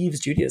never leaves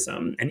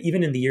Judaism. And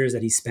even in the years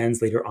that he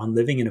spends later on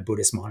living in a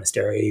Buddhist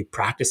monastery,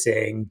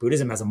 practicing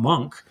Buddhism as a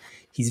monk,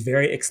 he's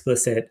very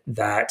explicit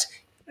that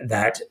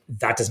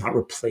does not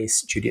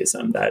replace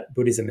Judaism, that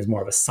Buddhism is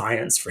more of a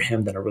science for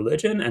him than a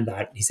religion, and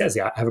that he says,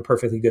 I have a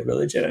perfectly good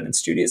religion, and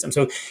it's Judaism.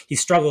 So he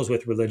struggles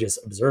with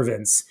religious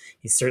observance.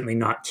 He's certainly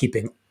not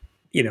keeping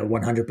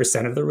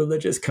 100% of the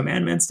religious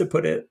commandments, to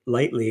put it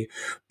lightly,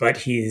 but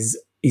he's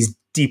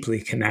deeply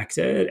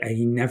connected, and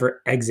he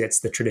never exits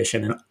the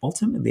tradition. And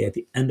ultimately, at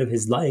the end of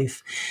his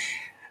life,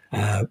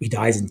 he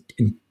dies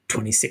in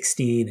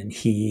 2016, and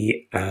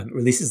he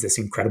releases this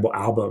incredible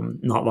album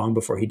not long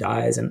before he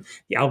dies. And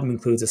the album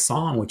includes a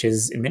song which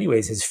is in many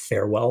ways his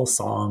farewell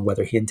song,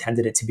 whether he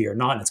intended it to be or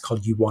not, and it's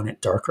called You Want It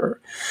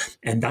Darker.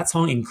 And that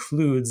song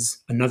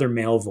includes another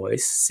male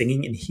voice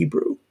singing in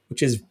Hebrew,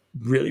 which is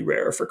really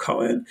rare for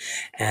Cohen.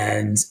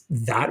 And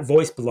that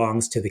voice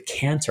belongs to the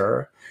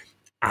cantor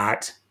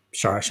at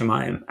Shara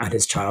Shamayim, at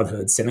his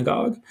childhood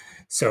synagogue.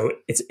 So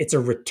it's a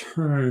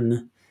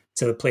return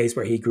to the place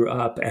where he grew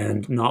up.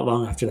 And not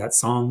long after that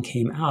song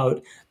came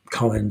out,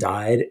 Cohen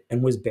died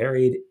and was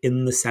buried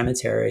in the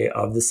cemetery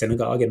of the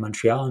synagogue in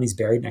Montreal, and he's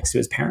buried next to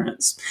his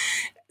parents.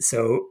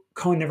 So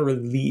Cohen never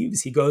really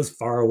leaves. He goes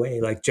far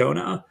away, like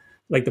Jonah,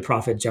 like the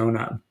prophet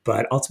Jonah.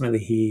 But ultimately,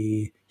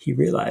 he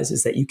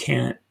realizes that you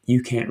can't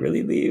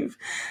really leave.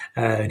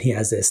 And he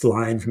has this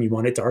line from You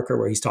Want It Darker,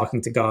 where he's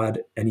talking to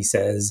God, and he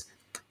says,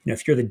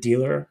 if you're the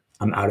dealer,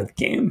 I'm out of the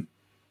game.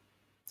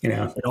 It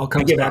all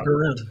comes back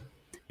around.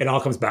 It all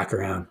comes back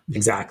around.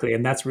 Exactly.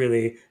 And that's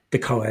really the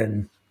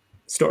Cohen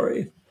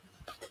story.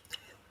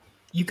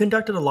 You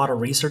conducted a lot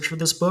of research for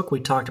this book. We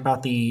talked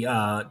about the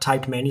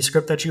typed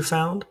manuscript that you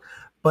found,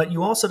 but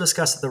you also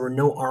discussed that there were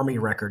no army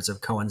records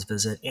of Cohen's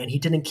visit, and he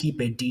didn't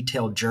keep a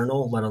detailed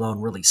journal, let alone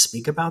really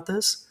speak about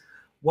this.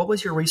 What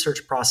was your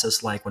research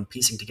process like when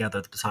piecing together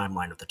the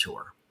timeline of the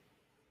tour?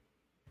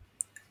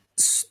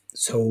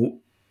 So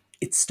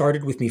it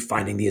started with me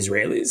finding the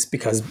Israelis,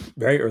 because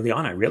very early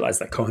on I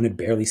realized that Cohen had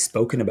barely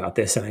spoken about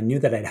this, and I knew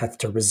that I'd have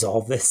to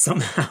resolve this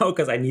somehow,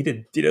 because I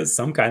needed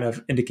some kind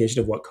of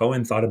indication of what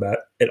Cohen thought about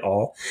it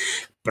all.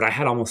 But I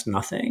had almost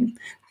nothing.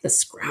 A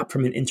scrap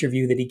from an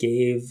interview that he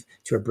gave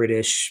to a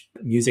British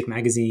music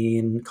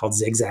magazine called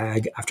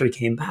Zigzag after he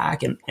came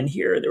back, and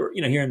here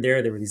and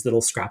there were these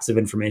little scraps of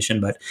information,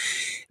 but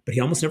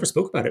he almost never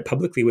spoke about it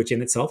publicly, which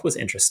in itself was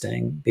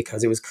interesting,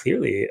 because it was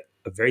clearly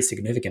a very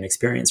significant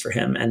experience for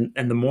him. And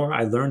the more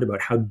I learned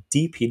about how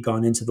deep he'd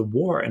gone into the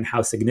war and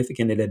how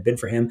significant it had been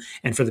for him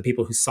and for the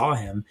people who saw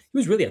him, he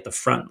was really at the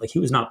front. Like, he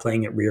was not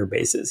playing at rear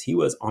bases. He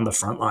was on the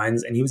front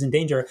lines, and he was in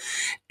danger.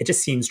 It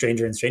just seemed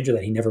stranger and stranger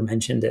that he never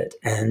mentioned it.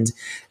 And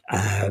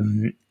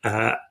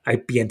I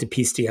began to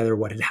piece together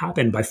what had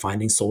happened by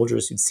finding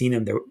soldiers who'd seen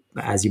him. There,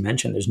 as you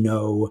mentioned, there's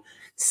no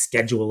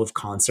schedule of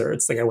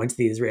concerts. Like I went to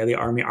the Israeli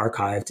Army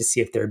Archive to see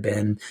if there had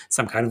been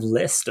some kind of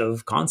list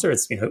of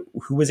concerts.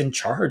 Who was in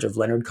charge of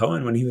Leonard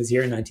Cohen when he was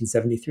here in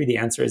 1973? The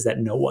answer is that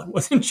no one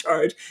was in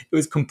charge. It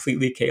was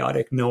completely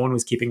chaotic. No one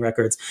was keeping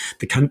records.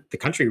 The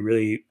country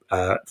really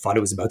thought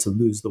it was about to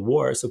lose the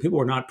war, so people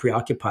were not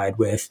preoccupied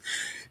with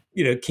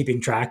keeping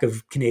track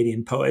of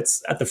Canadian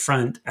poets at the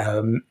front.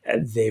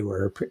 They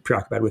were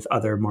preoccupied with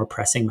other more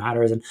pressing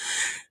matters, and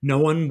no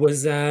one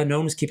was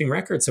keeping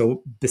records.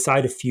 So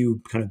beside a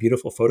few kind of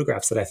beautiful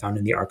photographs that I found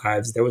in the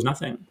archives, there was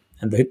nothing.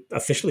 And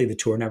officially the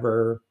tour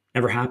never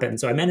happened.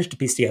 So I managed to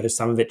piece together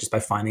some of it just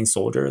by finding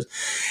soldiers.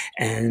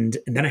 And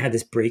then I had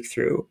this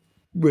breakthrough,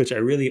 which I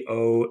really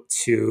owe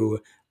to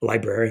a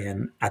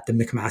librarian at the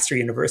McMaster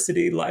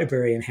University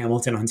Library in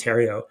Hamilton,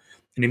 Ontario,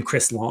 named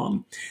Chris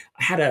Long.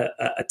 I had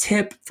a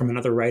tip from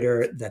another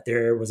writer that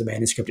there was a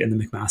manuscript in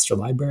the McMaster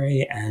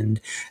Library,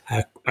 and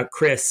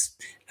Chris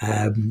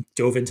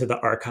dove into the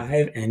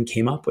archive and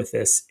came up with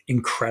this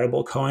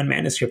incredible Cohen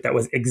manuscript that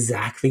was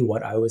exactly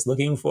what I was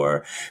looking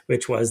for,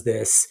 which was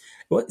this.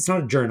 Well, it's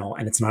not a journal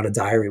and it's not a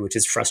diary, which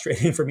is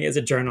frustrating for me as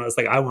a journalist.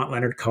 Like, I want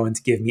Leonard Cohen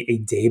to give me a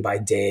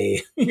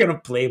day-by-day,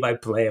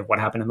 play-by-play of what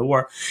happened in the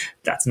war.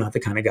 That's not the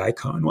kind of guy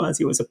Cohen was.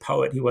 He was a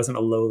poet. He wasn't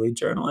a lowly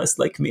journalist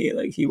like me.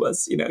 Like, he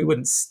was, he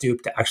wouldn't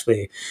stoop to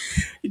actually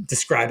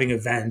describing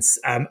events.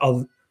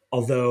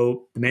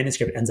 Although the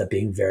manuscript ends up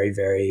being very,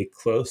 very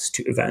close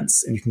to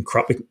events, and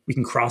we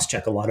can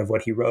cross-check a lot of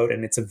what he wrote,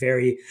 and it's a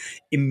very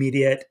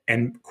immediate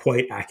and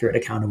quite accurate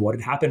account of what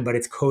had happened, but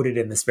it's coded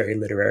in this very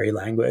literary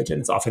language, and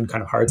it's often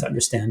kind of hard to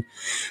understand.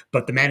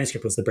 But the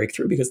manuscript was the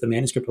breakthrough, because the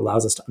manuscript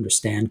allows us to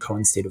understand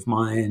Cohen's state of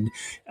mind,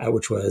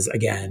 which was,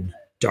 again,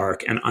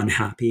 dark and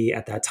unhappy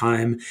at that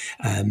time.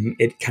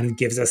 It kind of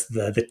gives us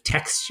the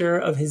texture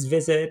of his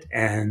visit,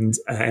 and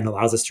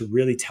allows us to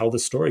really tell the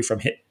story from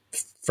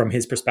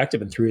his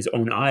perspective and through his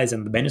own eyes.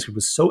 And the manuscript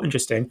was so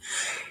interesting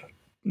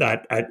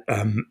that at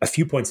a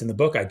few points in the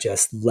book, I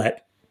just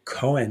let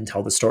Cohen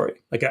tell the story.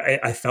 Like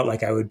I felt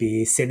like I would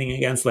be sinning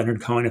against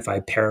Leonard Cohen if I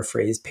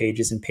paraphrased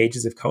pages and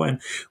pages of Cohen.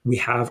 We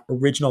have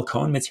original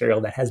Cohen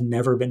material that has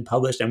never been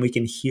published, and we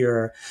can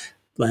hear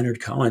Leonard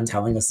Cohen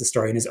telling us the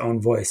story in his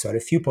own voice. So at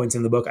a few points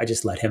in the book, I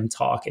just let him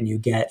talk, and you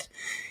get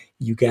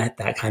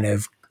that kind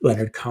of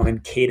Leonard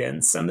Cohen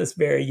cadence and this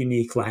very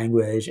unique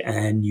language,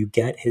 and you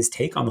get his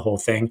take on the whole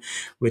thing,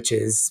 which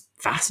is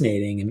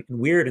fascinating and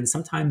weird and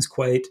sometimes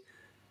quite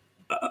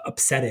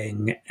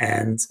upsetting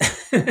and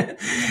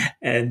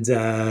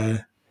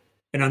and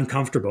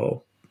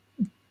uncomfortable,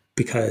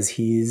 because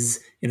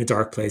he's in a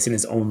dark place in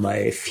his own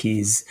life.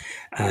 He's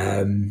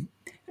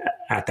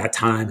at that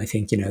time, I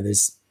think,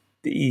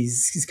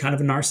 he's kind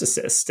of a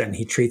narcissist, and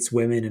he treats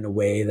women in a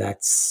way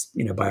that's,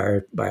 by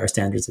our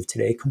standards of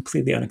today,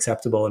 completely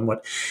unacceptable. And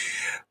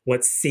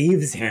what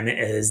saves him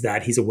is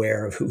that he's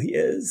aware of who he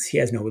is. He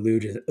has no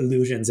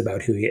illusions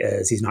about who he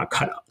is. He's not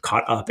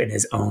caught up in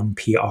his own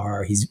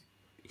PR.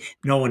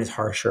 No one is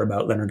harsher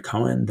about Leonard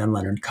Cohen than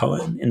Leonard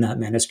Cohen in that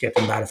manuscript.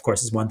 And that, of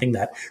course, is one thing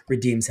that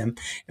redeems him.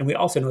 And we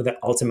also know that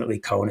ultimately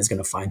Cohen is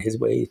going to find his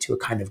way to a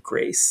kind of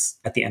grace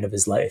at the end of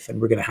his life.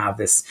 And we're going to have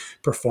this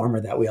performer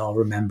that we all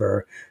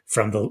remember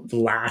from the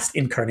last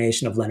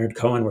incarnation of Leonard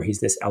Cohen, where he's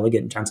this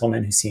elegant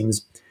gentleman who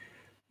seems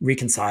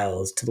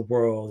reconciled to the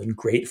world and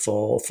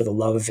grateful for the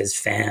love of his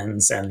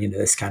fans. And,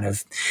 this kind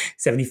of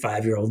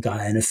 75-year-old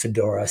guy in a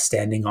fedora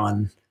standing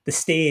on the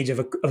stage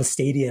of a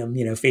stadium,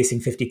 facing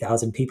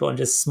 50,000 people and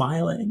just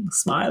smiling.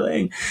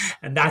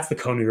 And that's the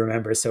Cohen we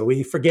remember. So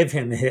we forgive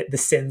him the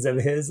sins of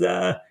his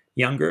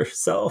younger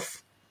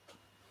self.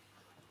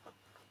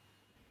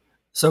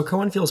 So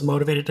Cohen feels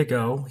motivated to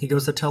go. He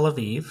goes to Tel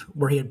Aviv,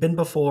 where he had been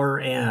before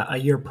a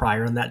year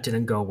prior, and that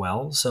didn't go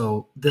well.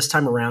 So this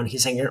time around,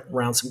 he's hanging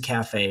around some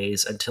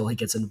cafes until he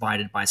gets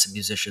invited by some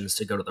musicians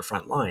to go to the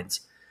front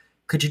lines.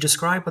 Could you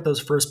describe what those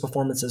first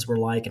performances were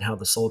like and how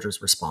the soldiers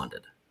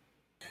responded?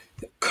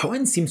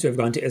 Cohen seems to have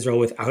gone to Israel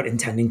without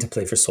intending to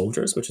play for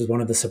soldiers, which is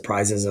one of the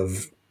surprises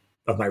of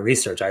my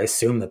research. I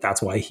assume that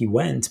that's why he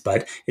went,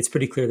 but it's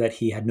pretty clear that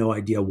he had no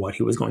idea what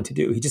he was going to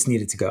do. He just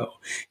needed to go.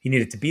 He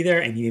needed to be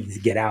there, and he needed to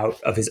get out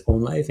of his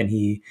own life. And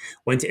he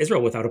went to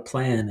Israel without a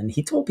plan. And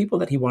he told people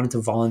that he wanted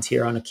to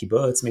volunteer on a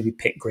kibbutz, maybe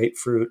pick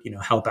grapefruit,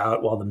 help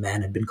out while the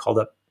men had been called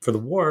up for the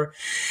war.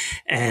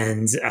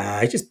 And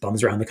he just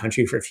bums around the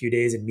country for a few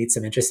days and meets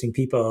some interesting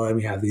people. And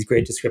we have these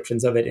great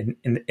descriptions of it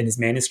in his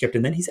manuscript.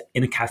 And then he's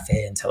in a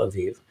cafe in Tel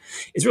Aviv.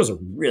 Israel's a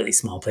really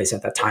small place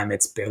at that time.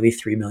 It's barely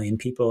 3 million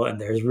people.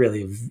 And there's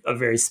really a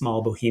very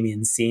small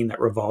bohemian scene that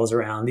revolves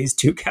around these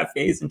two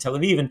cafes in Tel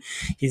Aviv. And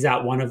he's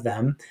at one of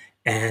them,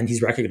 and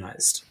he's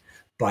recognized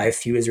by a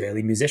few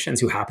Israeli musicians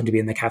who happened to be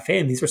in the cafe.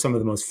 And these were some of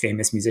the most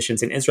famous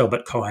musicians in Israel,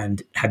 but Cohen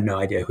had no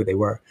idea who they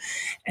were.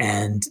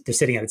 And they're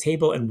sitting at a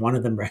table, and one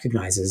of them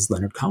recognizes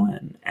Leonard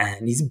Cohen.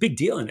 And he's a big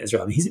deal in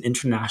Israel. I mean, he's an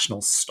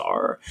international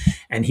star.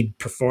 And he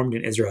performed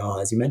in Israel,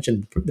 as you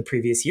mentioned, the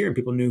previous year, and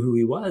people knew who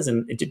he was.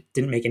 And it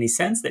didn't make any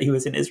sense that he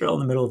was in Israel in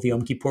the middle of the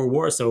Yom Kippur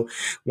War. So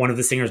one of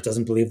the singers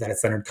doesn't believe that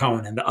it's Leonard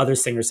Cohen. And the other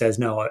singer says,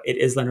 no, it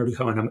is Leonard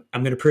Cohen.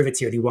 I'm going to prove it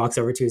to you. And he walks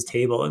over to his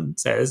table and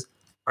says,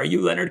 are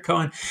you Leonard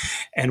Cohen?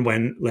 And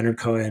when Leonard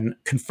Cohen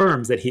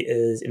confirms that he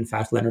is, in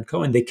fact, Leonard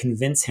Cohen, they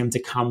convince him to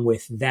come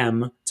with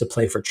them to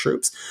play for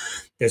troops.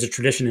 There's a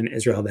tradition in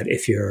Israel that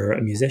if you're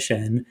a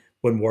musician,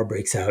 when war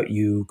breaks out,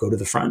 you go to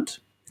the front.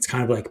 It's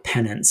kind of like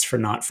penance for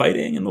not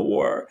fighting in the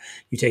war.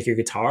 You take your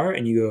guitar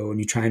and you go and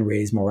you try and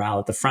raise morale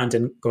at the front.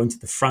 And going to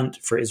the front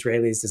for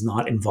Israelis does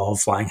not involve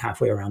flying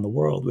halfway around the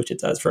world, which it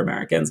does for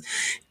Americans.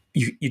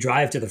 You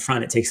drive to the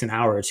front, it takes an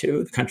hour or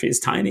two. The country is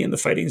tiny and the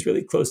fighting is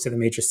really close to the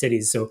major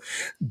cities. So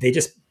they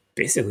just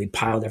basically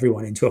piled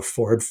everyone into a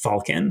Ford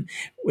Falcon,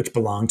 which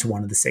belonged to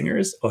one of the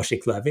singers,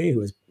 Oshik Levy, who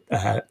was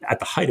at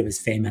the height of his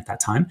fame at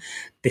that time.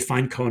 They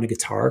find Cohen a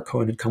guitar.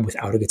 Cohen had come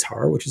without a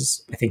guitar, which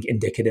is, I think,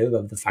 indicative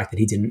of the fact that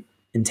he didn't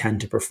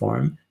intend to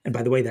perform. And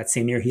by the way, that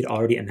same year, he'd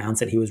already announced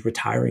that he was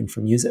retiring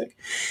from music.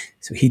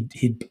 So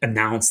he'd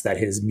announced that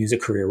his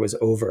music career was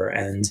over.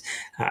 And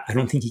I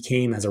don't think he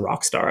came as a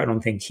rock star. I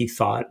don't think he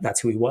thought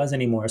that's who he was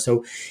anymore.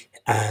 So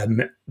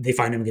they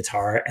find him a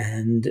guitar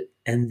and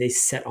they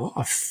set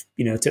off,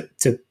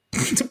 to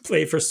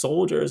play for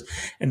soldiers.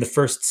 And the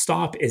first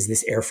stop is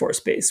this Air Force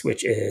base,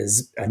 which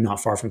is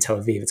not far from Tel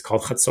Aviv. It's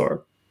called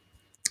Chatzor.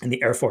 And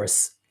the Air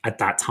Force at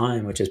that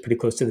time, which is pretty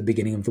close to the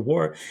beginning of the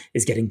war,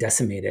 is getting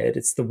decimated.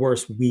 It's the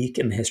worst week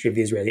in the history of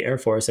the Israeli Air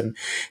Force. And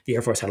the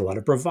Air Force had a lot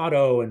of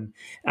bravado. And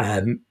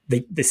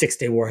the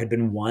Six-Day War had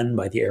been won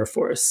by the Air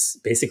Force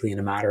basically in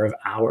a matter of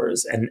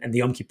hours. And the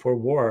Yom Kippur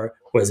War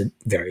was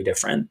very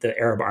different. The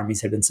Arab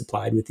armies had been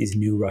supplied with these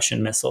new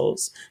Russian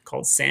missiles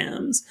called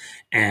SAMs.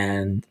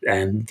 And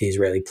the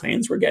Israeli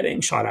planes were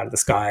getting shot out of the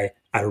sky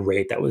at a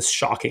rate that was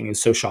shocking. It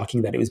was so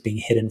shocking that it was being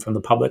hidden from the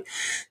public.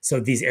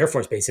 So these Air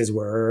Force bases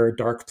were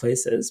dark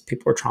places.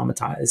 People were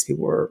traumatized.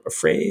 People were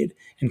afraid.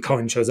 And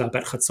Cohen shows up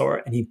at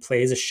Chatzor and he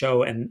plays a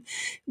show and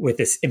with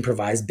this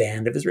improvised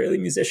band of Israeli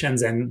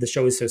musicians. And the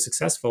show is so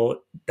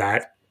successful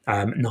that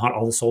not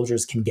all the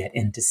soldiers can get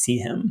in to see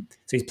him.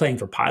 So he's playing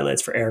for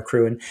pilots, for air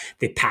crew, and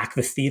they pack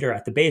the theater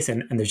at the base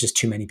and there's just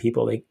too many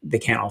people. They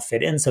can't all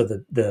fit in. So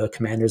the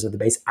commanders of the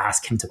base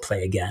ask him to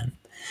play again.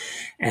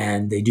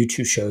 And they do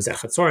two shows at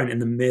Chatzor. And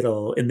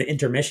in the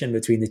intermission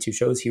between the two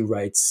shows, he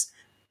writes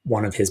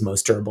one of his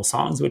most durable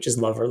songs, which is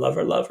Lover,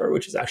 Lover, Lover,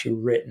 which is actually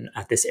written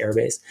at this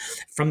airbase.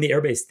 From the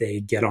airbase, they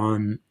get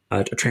on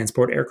a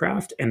transport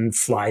aircraft and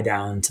fly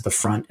down to the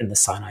front in the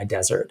Sinai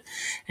Desert.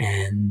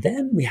 And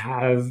then we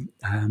have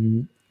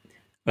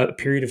a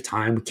period of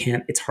time.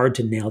 It's hard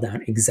to nail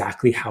down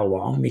exactly how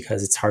long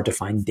because it's hard to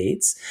find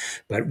dates,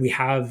 but we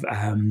have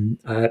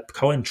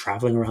Cohen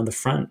traveling around the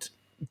front,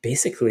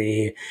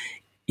 basically,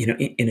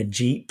 in a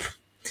Jeep,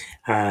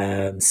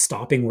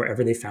 stopping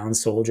wherever they found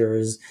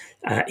soldiers.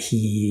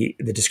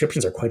 The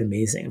descriptions are quite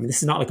amazing. I mean,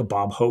 this is not like a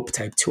Bob Hope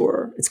type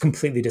tour. It's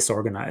completely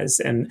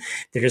disorganized and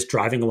they're just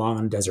driving along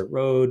on a desert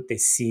road. They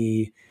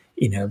see,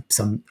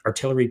 some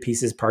artillery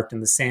pieces parked in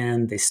the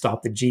sand. They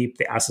stop the Jeep.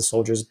 They ask the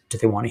soldiers, do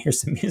they want to hear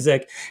some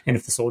music? And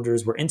if the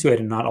soldiers were into it,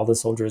 and not all the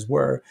soldiers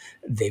were,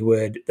 the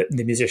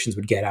musicians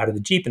would get out of the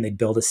Jeep and they'd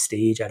build a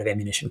stage out of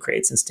ammunition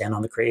crates and stand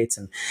on the crates.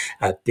 And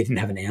they didn't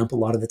have an amp a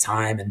lot of the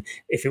time. And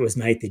if it was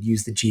night, they'd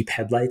use the Jeep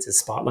headlights as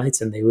spotlights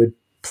and they would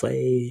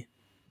play,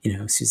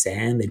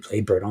 Suzanne, they'd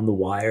play Bird on the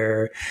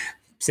Wire,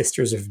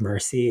 Sisters of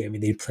Mercy. I mean,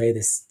 they'd play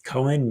this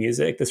Cohen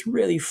music, this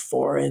really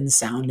foreign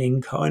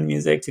sounding Cohen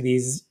music to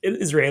these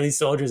Israeli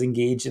soldiers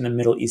engaged in the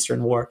Middle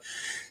Eastern war.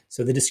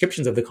 So the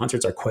descriptions of the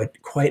concerts are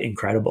quite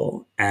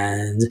incredible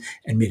and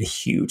made a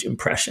huge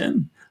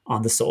impression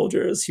on the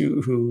soldiers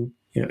who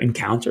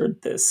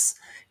encountered this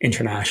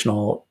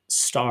international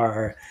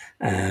star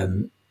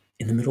in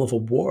the middle of a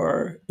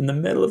war, in the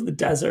middle of the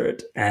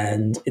desert.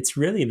 And it's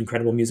really an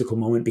incredible musical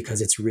moment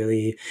because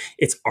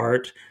it's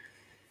art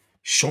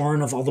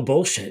shorn of all the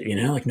bullshit,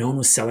 like no one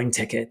was selling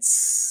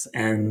tickets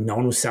and no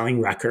one was selling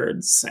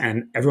records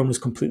and everyone was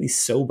completely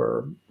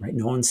sober, right?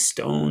 No one's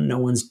stoned, no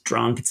one's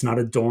drunk. It's not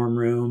a dorm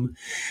room.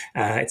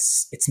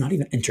 It's not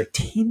even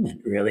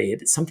entertainment, really.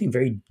 It's something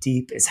very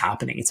deep is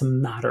happening. It's a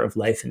matter of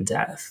life and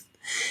death.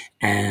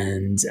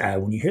 And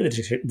when you hear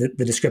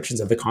the descriptions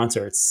of the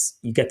concerts,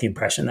 you get the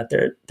impression that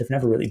there've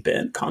never really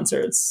been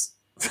concerts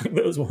like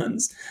those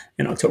ones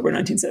in October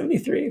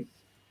 1973.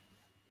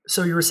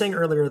 So you were saying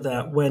earlier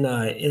that when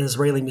an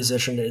Israeli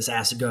musician is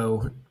asked to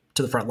go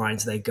to the front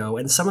lines, they go.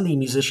 And some of the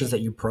musicians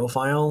that you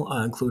profile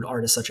include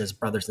artists such as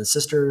Brothers and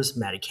Sisters,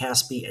 Maddie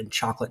Caspi, and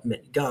Chocolate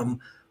Mint Gum.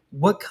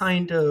 What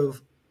kind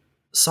of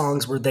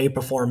songs were they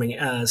performing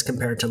as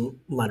compared to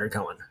Leonard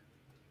Cohen?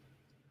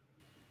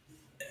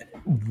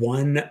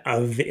 One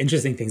of the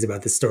interesting things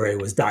about this story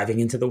was diving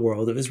into the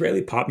world of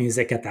Israeli pop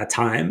music at that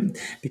time,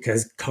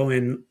 because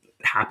Cohen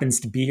happens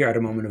to be here at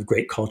a moment of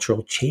great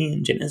cultural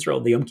change in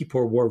Israel. The Yom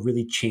Kippur War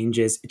really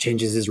changes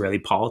Israeli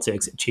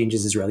politics. It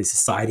changes Israeli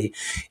society.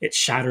 It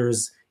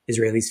shatters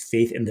Israelis'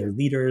 faith in their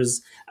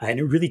leaders. And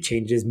it really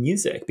changes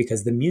music,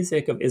 because the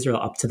music of Israel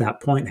up to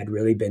that point had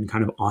really been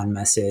kind of on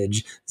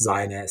message,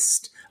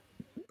 Zionist,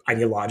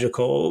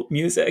 ideological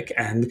music,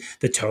 and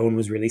the tone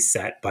was really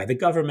set by the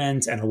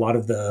government, and a lot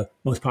of the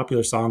most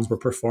popular songs were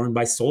performed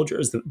by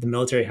soldiers. The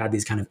military had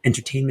these kind of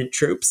entertainment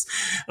troops,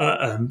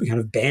 kind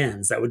of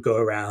bands that would go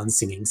around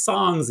singing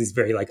songs, these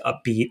very like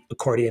upbeat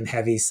accordion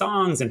heavy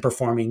songs, and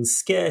performing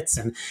skits,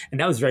 and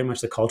that was very much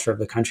the culture of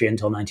the country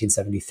until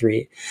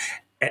 1973.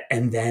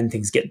 And then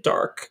things get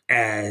dark,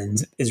 and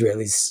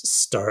Israelis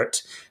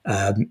start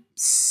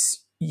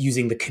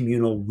using the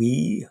communal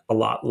we a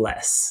lot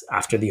less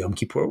after the Yom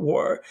Kippur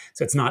War.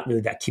 So it's not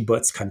really that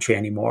kibbutz country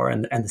anymore.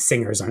 And the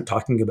singers aren't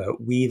talking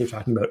about we, they're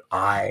talking about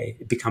I.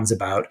 It becomes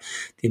about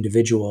the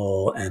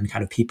individual and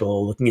kind of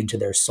people looking into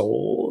their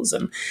souls.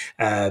 And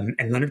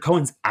Leonard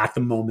Cohen's at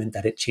the moment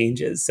that it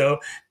changes. So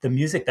the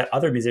music that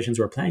other musicians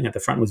were playing at the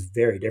front was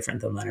very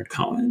different than Leonard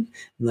Cohen.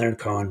 Leonard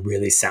Cohen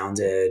really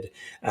sounded,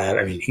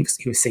 he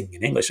was singing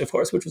in English, of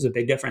course, which was a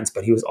big difference,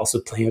 but he was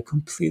also playing a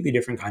completely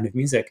different kind of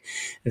music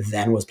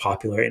than was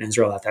popular in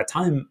Israel at that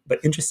time. But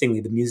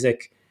interestingly, the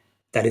music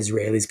that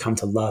Israelis come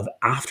to love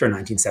after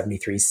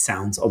 1973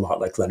 sounds a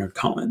lot like Leonard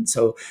Cohen.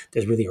 So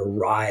there's really a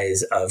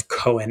rise of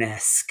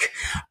Cohen-esque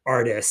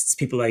artists,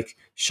 people like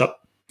Shalom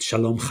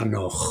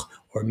Chanoch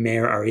or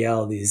Meir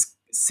Ariel, these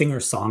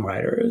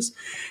singer-songwriters,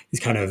 these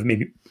kind of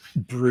maybe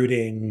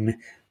brooding,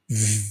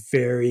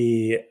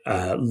 very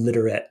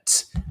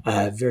literate,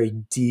 very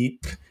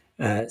deep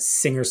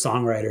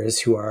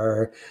singer-songwriters who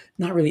are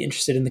not really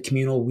interested in the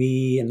communal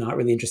we and not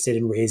really interested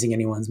in raising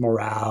anyone's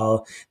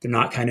morale. They're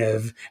not kind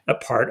of a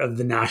part of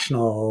the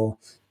national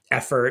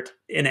effort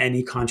in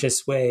any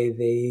conscious way.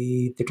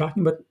 They're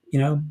talking about,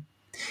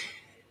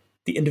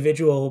 the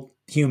individual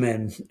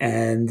human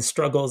and the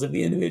struggles of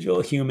the individual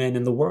human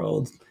in the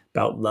world,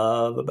 about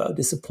love, about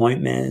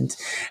disappointment,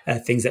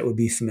 things that would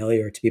be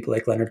familiar to people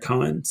like Leonard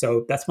Cohen.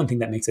 So that's one thing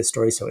that makes this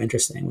story so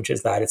interesting, which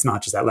is that it's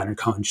not just that Leonard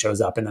Cohen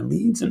shows up and then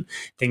leaves and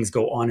things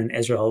go on in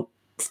Israel.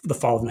 The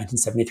fall of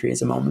 1973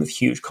 is a moment of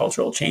huge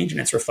cultural change, and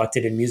it's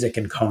reflected in music,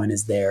 and Cohen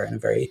is there in a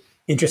very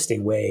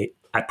interesting way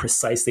at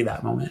precisely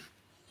that moment.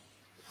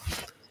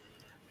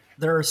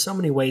 There are so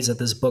many ways that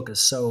this book is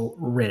so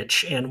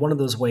rich, and one of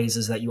those ways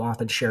is that you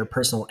often share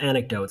personal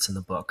anecdotes in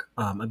the book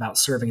about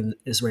serving in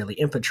Israeli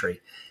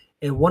infantry.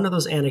 And one of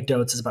those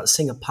anecdotes is about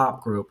seeing a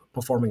pop group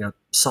performing a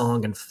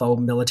song in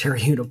faux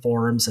military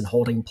uniforms and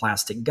holding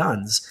plastic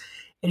guns.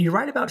 And you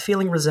write about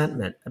feeling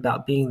resentment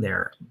about being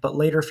there, but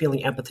later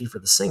feeling empathy for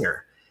the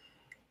singer.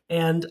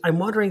 And I'm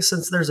wondering,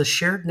 since there's a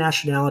shared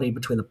nationality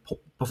between the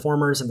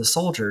performers and the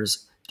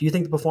soldiers, do you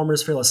think the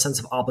performers feel a sense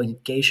of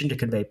obligation to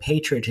convey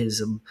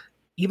patriotism,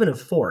 even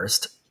if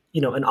forced,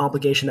 an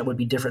obligation that would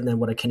be different than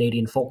what a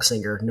Canadian folk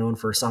singer known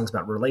for songs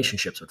about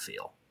relationships would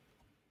feel?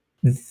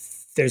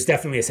 There's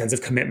definitely a sense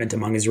of commitment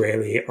among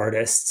Israeli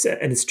artists.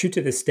 And it's true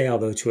to this day,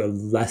 although to a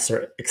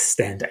lesser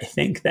extent, I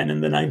think, than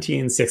in the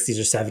 1960s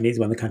or 70s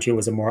when the country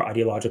was a more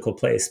ideological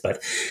place.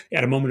 But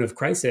at a moment of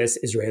crisis,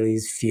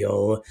 Israelis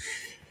feel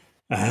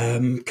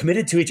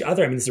committed to each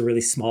other. I mean, it's a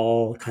really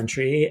small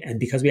country. And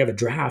because we have a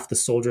draft, the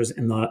soldiers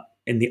in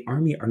the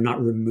army are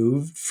not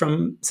removed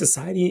from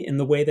society in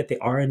the way that they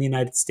are in the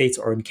United States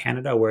or in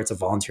Canada, where it's a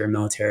volunteer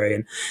military.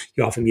 And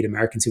you often meet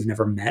Americans who've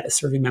never met a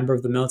serving member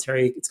of the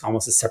military. It's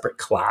almost a separate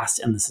class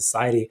in the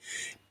society.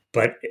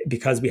 But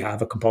because we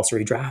have a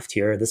compulsory draft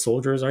here, the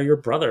soldiers are your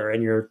brother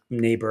and your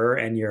neighbor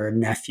and your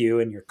nephew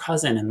and your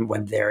cousin. And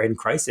when they're in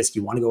crisis,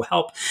 you want to go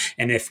help.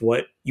 And if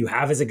what you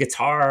have is a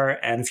guitar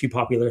and a few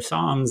popular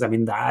songs, I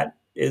mean, that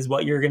is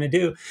what you're going to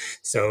do.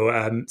 So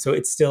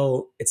it's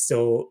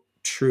still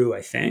true,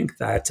 I think,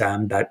 that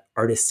that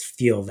artists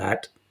feel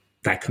that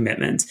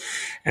commitment.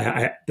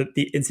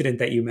 The incident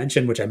that you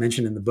mentioned, which I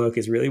mentioned in the book,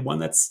 is really one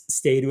that's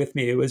stayed with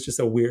me. It was just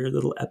a weird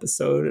little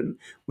episode, and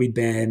we'd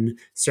been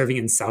serving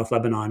in South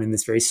Lebanon in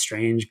this very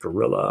strange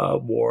guerrilla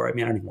war. I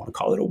mean, I don't even want to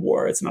call it a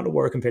war. It's not a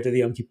war compared to the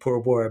Yom Kippur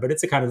War, but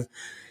it's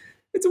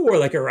a war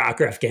like Iraq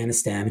or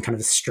Afghanistan, kind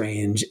of a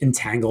strange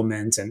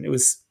entanglement. And it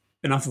was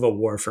enough of a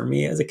war for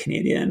me as a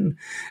Canadian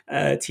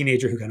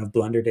teenager who kind of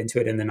blundered into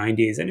it in the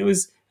 90s. And it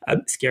was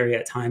scary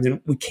at times.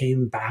 And we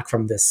came back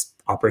from this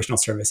operational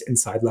service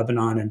inside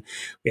Lebanon, and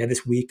we had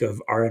this week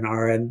of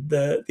R&R, and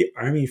the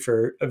army,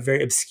 for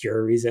very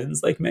obscure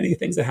reasons, like many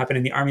things that happen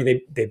in the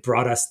army, they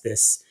brought us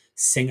this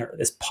singer,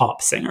 this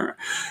pop singer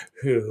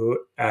who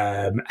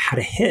had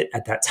a hit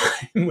at that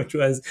time, it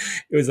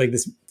was like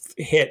this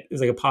hit. It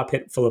was like a pop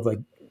hit full of like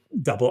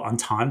double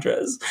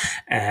entendres.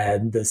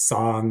 And the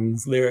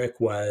song's lyric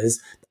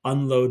was,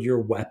 "Unload your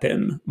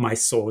weapon, my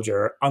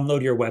soldier,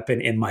 unload your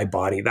weapon in my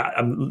body." That,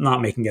 I'm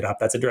not making it up.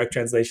 That's a direct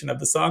translation of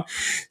the song.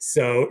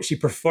 So she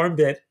performed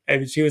it I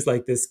mean, she was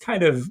like this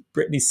kind of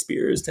Britney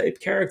Spears type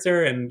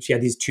character, and she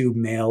had these two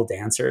male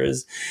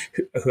dancers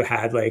who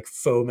had like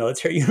faux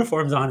military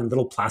uniforms on and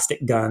little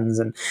plastic guns,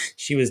 and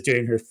she was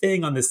doing her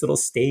thing on this little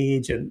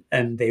stage,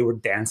 and they were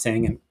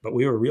dancing, but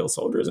we were real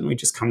soldiers, and we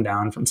just come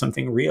down from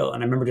something real.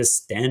 And I remember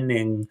just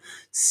standing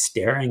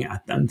staring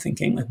at them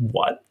thinking, like,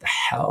 what the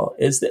hell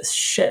is this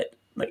shit?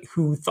 Like,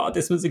 who thought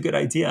this was a good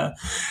idea?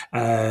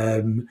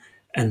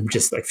 And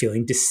just like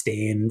feeling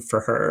disdain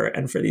for her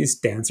and for these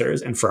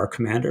dancers and for our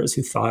commanders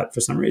who thought for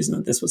some reason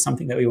that this was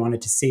something that we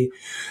wanted to see.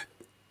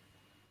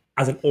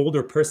 As an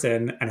older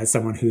person and as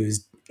someone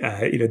who's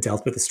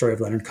dealt with the story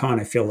of Leonard Cohen,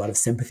 I feel a lot of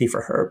sympathy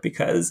for her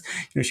because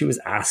she was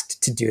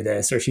asked to do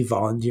this, or she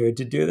volunteered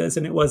to do this,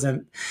 and it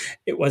wasn't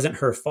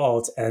her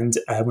fault. And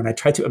when I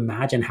tried to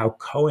imagine how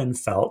Cohen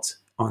felt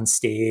on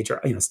stage,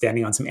 or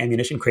standing on some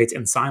ammunition crates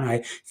in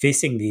Sinai,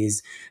 facing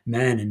these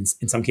men and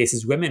in some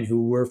cases women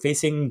who were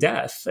facing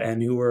death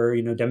and who were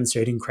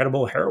demonstrating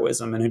incredible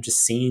heroism and had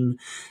just seen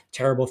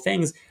terrible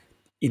things,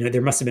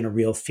 there must have been a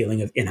real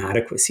feeling of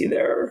inadequacy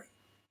there,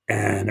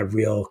 and a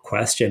real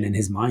question in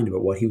his mind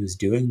about what he was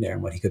doing there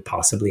and what he could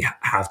possibly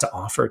have to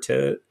offer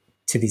to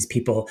these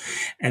people.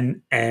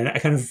 And I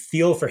kind of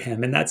feel for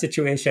him in that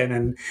situation.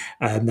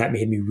 And that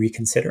made me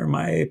reconsider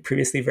my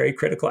previously very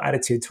critical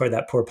attitude toward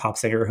that poor pop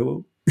singer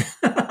who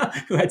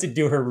who had to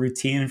do her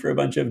routine for a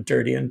bunch of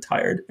dirty and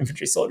tired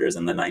infantry soldiers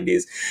in the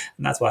 90s.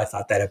 And that's why I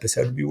thought that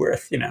episode would be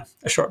worth,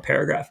 a short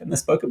paragraph in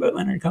this book about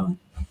Leonard Cohen.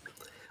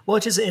 Well,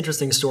 it's just an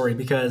interesting story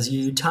because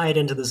you tie it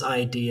into this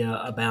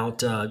idea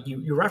about,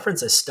 you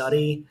reference a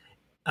study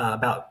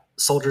about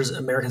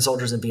American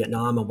soldiers in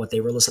Vietnam and what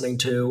they were listening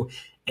to.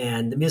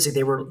 And the music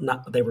they were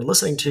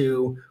listening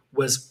to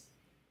was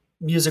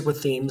music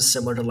with themes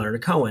similar to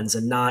Leonard Cohen's,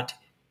 and not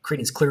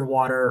Creedence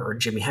Clearwater or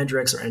Jimi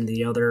Hendrix or any of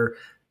the other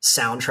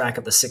soundtrack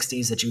of the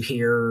 60s that you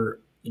hear,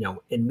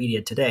 in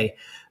media today.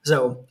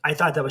 So I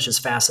thought that was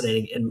just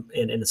fascinating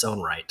in its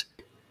own right.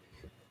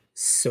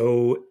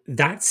 So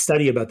that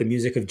study about the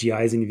music of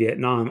GIs in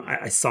Vietnam,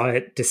 I saw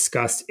it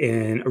discussed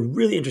in a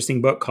really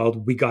interesting book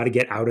called We Gotta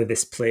Get Out of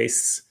This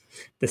Place,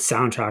 the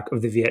soundtrack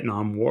of the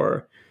Vietnam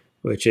War,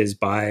 which is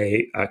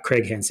by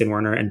Craig Hansen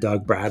Werner and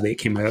Doug Bradley. It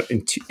came out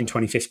in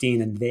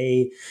 2015, and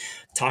they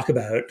talk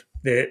about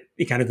the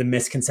kind of the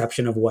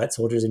misconception of what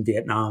soldiers in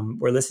Vietnam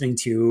were listening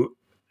to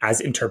as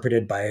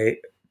interpreted by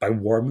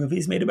war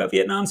movies made about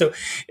Vietnam. So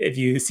if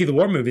you see the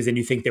war movies and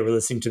you think they were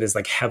listening to this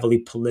like heavily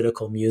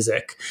political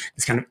music,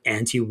 this kind of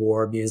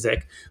anti-war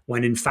music,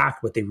 when in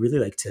fact what they really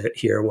liked to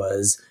hear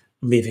was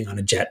leaving on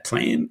a jet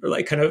plane, or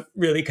like kind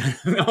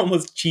of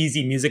almost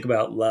cheesy music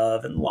about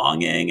love and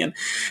longing. And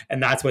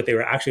that's what they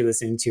were actually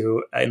listening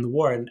to in the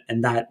war.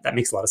 And that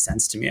makes a lot of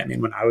sense to me. I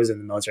mean, when I was in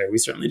the military, we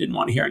certainly didn't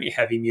want to hear any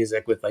heavy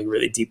music with like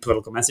really deep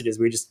political messages.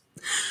 We just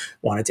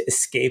wanted to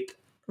escape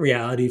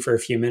reality for a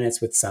few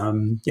minutes with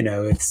some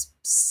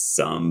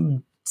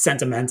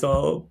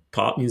sentimental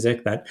pop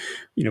music that,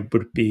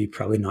 would be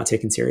probably not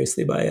taken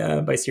seriously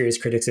by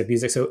serious critics of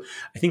music. So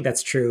I think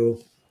that's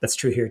true. That's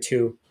true here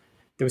too.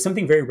 There was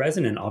something very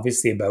resonant,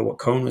 obviously, about what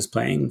Cohen was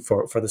playing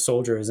for the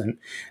soldiers. And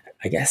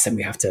I guess, and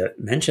we have to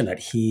mention that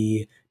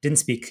he didn't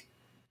speak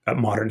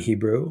modern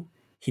Hebrew.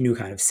 He knew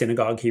kind of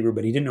synagogue Hebrew,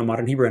 but he didn't know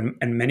modern Hebrew.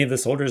 And many of the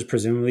soldiers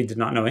presumably did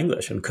not know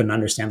English and couldn't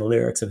understand the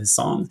lyrics of his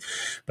songs.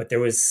 But there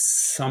was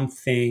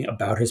something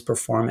about his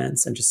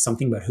performance and just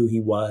something about who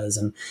he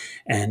was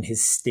and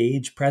his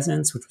stage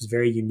presence, which was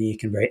very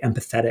unique and very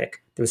empathetic.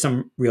 There was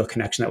some real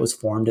connection that was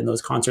formed in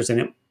those concerts.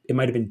 And it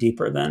might have been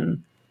deeper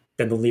than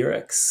the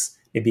lyrics,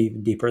 maybe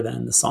even deeper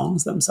than the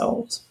songs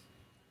themselves.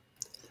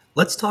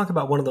 Let's talk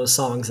about one of those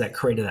songs that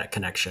created that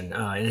connection.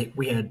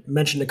 We had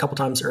mentioned a couple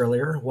times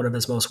earlier, one of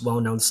his most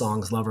well-known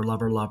songs, Lover,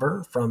 Lover,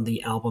 Lover, from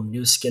the album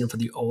New Skin for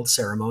the Old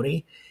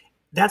Ceremony.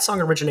 That song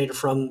originated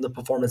from the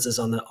performances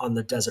on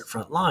the Desert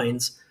Front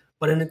Lines,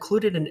 but it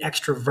included an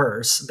extra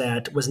verse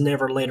that was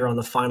never later on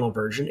the final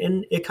version,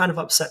 and it kind of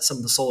upset some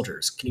of the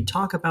soldiers. Can you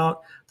talk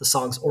about the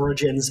song's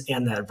origins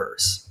and that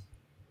verse?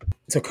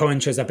 So Cohen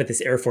shows up at this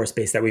Air Force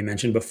base that we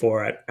mentioned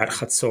before at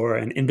Chatzor,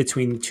 and in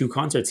between two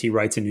concerts, he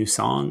writes a new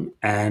song,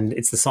 and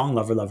it's the song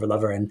Lover, Lover,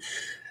 Lover. And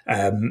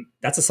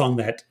that's a song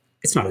that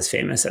it's not as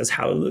famous as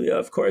Hallelujah,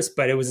 of course,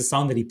 but it was a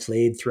song that he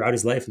played throughout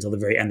his life until the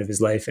very end of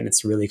his life. And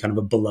it's really kind of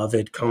a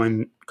beloved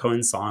Cohen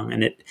song.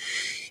 And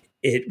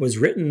it was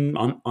written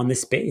on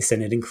this base,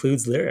 and it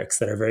includes lyrics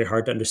that are very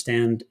hard to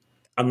understand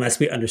unless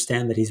we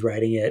understand that he's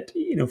writing it,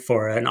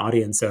 for an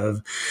audience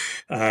of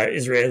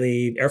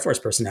Israeli Air Force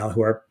personnel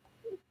who are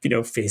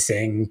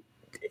facing,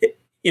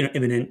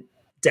 imminent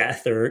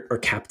death or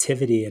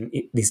captivity. And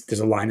there's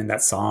a line in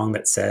that song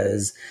that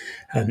says,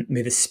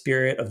 may the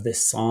spirit of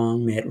this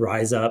song, may it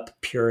rise up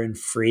pure and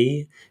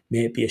free.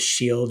 May it be a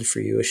shield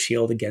for you, a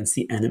shield against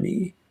the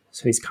enemy.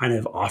 So he's kind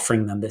of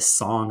offering them this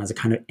song as a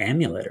kind of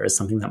amulet, or as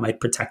something that might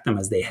protect them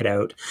as they head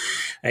out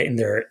in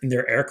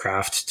their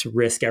aircraft to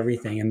risk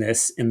everything in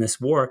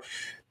this war.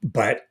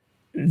 But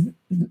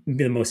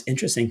the most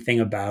interesting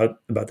thing about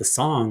the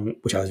song,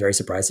 which I was very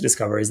surprised to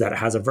discover, is that it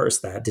has a verse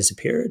that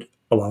disappeared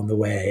along the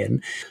way.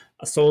 And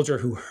a soldier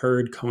who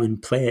heard Cohen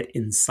play it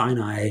in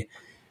Sinai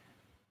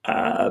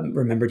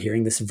remembered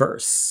hearing this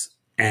verse.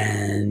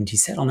 And he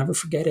said, I'll never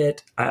forget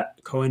it.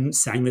 Cohen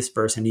sang this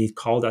verse and he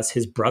called us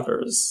his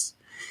brothers.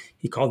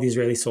 He called the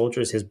Israeli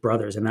soldiers his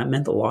brothers, and that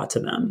meant a lot to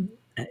them.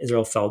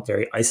 Israel felt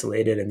very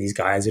isolated, and these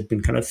guys had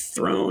been kind of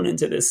thrown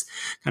into this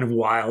kind of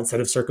wild set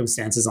of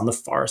circumstances on the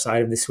far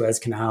side of the Suez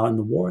Canal in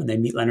the war, and they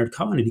meet Leonard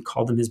Cohen, and he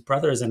called them his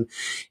brothers, and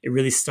it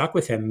really stuck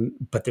with him.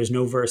 But there's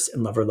no verse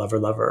in Lover, Lover,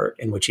 Lover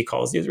in which he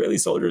calls the Israeli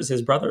soldiers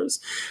his brothers.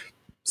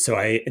 So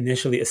I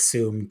initially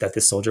assumed that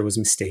this soldier was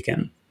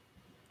mistaken,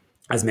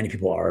 as many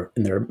people are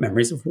in their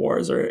memories of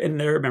wars or in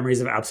their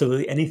memories of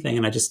absolutely anything,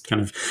 and I just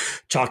kind of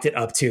chalked it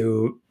up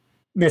to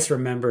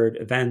misremembered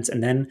events.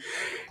 And then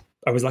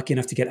I was lucky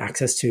enough to get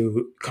access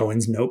to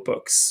Cohen's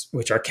notebooks,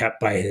 which are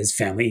kept by his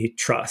family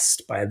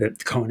trust, by the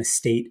Cohen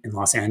estate in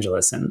Los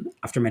Angeles. And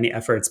after many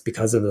efforts,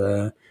 because of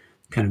the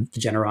kind of the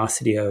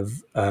generosity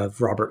of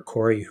Robert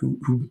Corey,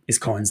 who is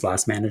Cohen's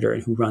last manager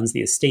and who runs the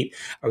estate,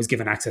 I was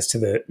given access to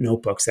the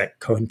notebooks that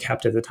Cohen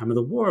kept at the time of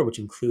the war, which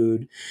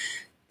include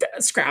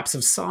scraps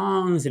of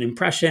songs and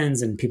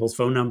impressions and people's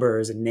phone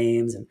numbers and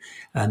names.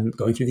 And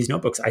going through these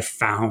notebooks, I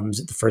found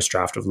the first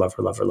draft of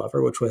Lover, Lover,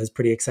 Lover, which was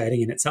pretty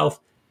exciting in itself.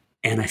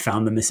 And I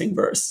found the missing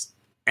verse.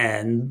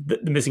 And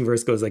the missing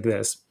verse goes like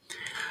this.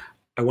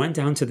 I went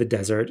down to the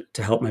desert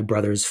to help my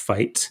brothers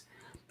fight.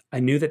 I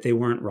knew that they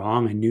weren't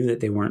wrong. I knew that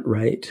they weren't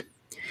right.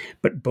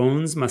 But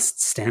bones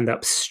must stand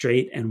up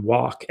straight and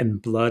walk,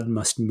 and blood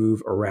must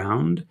move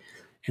around,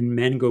 and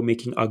men go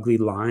making ugly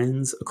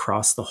lines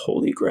across the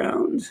holy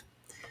ground.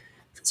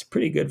 It's a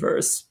pretty good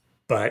verse,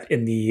 but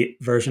in the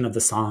version of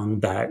the song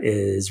that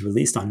is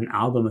released on an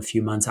album a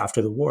few months after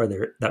the war,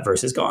 that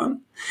verse is gone.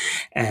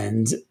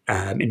 And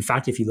in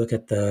fact, if you look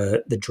at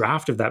the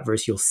draft of that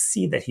verse, you'll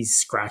see that he's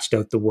scratched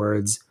out the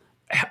words,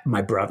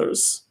 my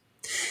brothers.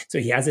 So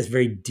he has this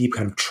very deep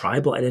kind of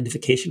tribal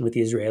identification with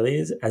the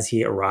Israelis as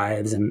he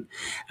arrives and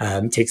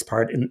takes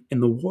part in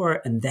the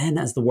war. And then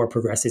as the war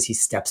progresses, he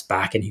steps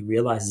back and he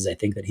realizes, I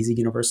think, that he's a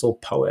universal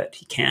poet.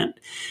 He can't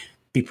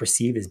be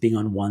perceived as being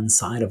on one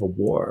side of a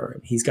war.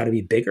 He's got to be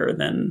bigger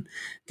than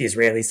the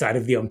Israeli side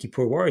of the Yom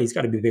Kippur War. He's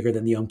got to be bigger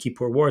than the Yom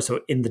Kippur War.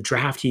 So in the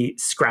draft, he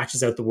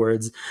scratches out the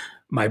words,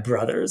 my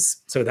brothers.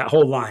 So that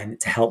whole line,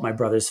 to help my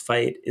brothers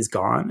fight, is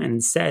gone. And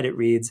instead it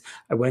reads,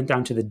 I went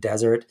down to the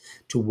desert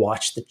to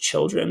watch the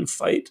children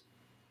fight.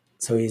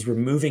 So he's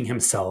removing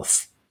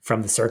himself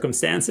from the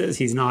circumstances.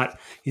 He's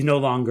no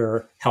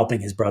longer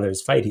helping his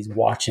brothers fight. He's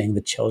watching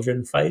the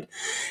children fight.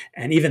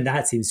 And even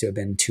that seems to have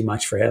been too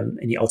much for him.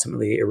 And he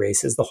ultimately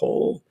erases the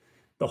whole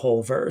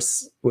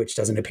verse, which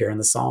doesn't appear in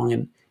the song.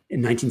 And in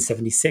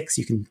 1976,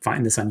 you can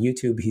find this on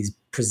YouTube. He's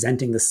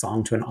presenting the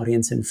song to an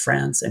audience in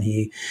France, and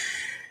he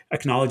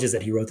acknowledges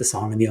that he wrote the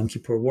song in the Yom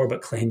Kippur War,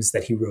 but claims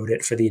that he wrote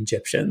it for the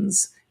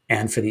Egyptians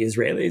and for the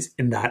Israelis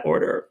in that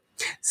order.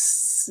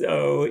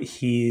 So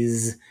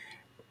he's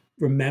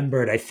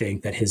remembered, I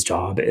think, that his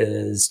job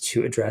is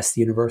to address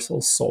the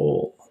universal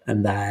soul,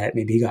 and that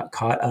maybe he got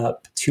caught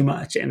up too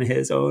much in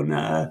his own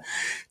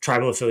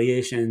tribal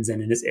affiliations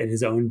and in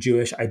his own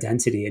Jewish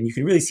identity. And you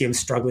can really see him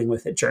struggling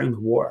with it during the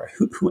war.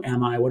 Who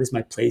am I? What is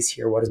my place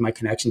here? What is my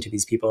connection to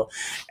these people?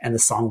 And the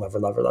song Lover,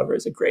 Lover, Lover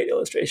is a great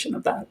illustration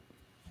of that.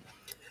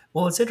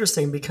 Well, it's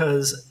interesting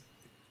because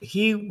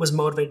he was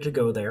motivated to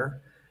go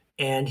there,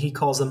 and he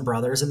calls them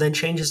brothers and then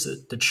changes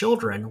the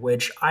children,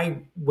 which I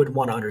would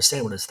want to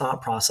understand what his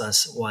thought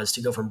process was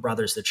to go from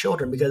brothers to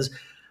children, because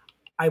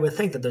I would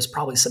think that there's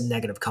probably some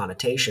negative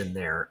connotation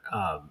there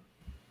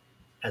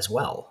as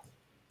well.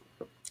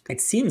 It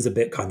seems a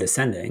bit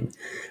condescending.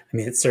 I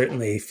mean, it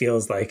certainly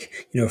feels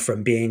like,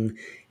 from being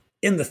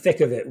in the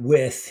thick of it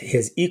with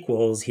his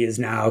equals, he is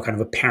now kind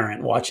of a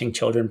parent watching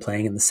children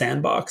playing in the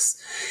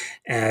sandbox.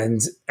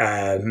 And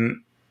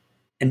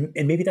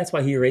maybe that's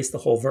why he erased the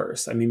whole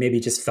verse. I mean, maybe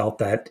he just felt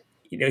that,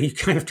 he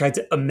kind of tried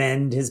to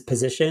amend his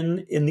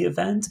position in the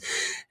event,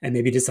 and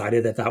maybe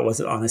decided that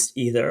wasn't honest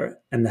either,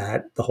 and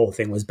that the whole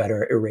thing was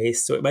better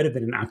erased. So it might have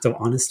been an act of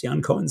honesty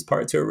on Cohen's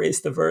part to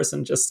erase the verse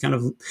and just kind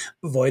of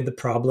avoid the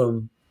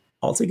problem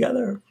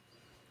altogether.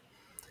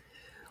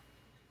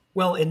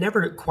 Well, it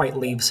never quite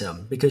leaves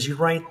him, because you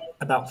write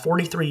about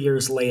 43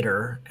 years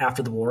later,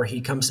 after the war,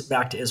 he comes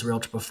back to Israel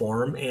to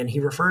perform, and he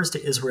refers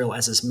to Israel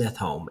as his myth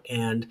home.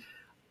 And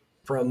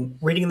from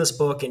reading this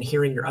book and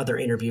hearing your other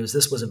interviews,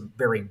 this was a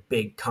very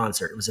big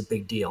concert. It was a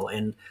big deal.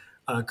 And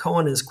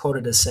Cohen is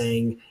quoted as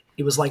saying,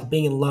 it was like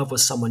being in love with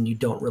someone you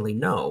don't really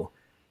know.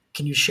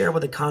 Can you share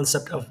with the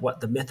concept of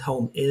what the myth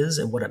home is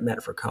and what it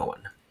meant for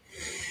Cohen?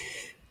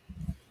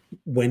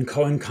 When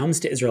Cohen comes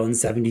to Israel in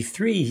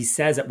 1973, he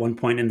says at one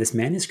point in this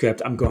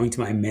manuscript, I'm going to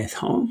my myth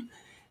home.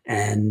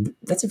 And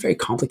that's a very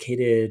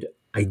complicated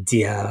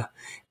idea,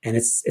 and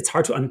it's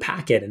hard to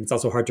unpack it, and it's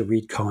also hard to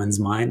read Cohen's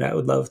mind. I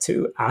would love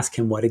to ask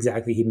him what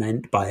exactly he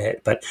meant by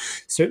it, but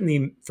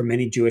certainly for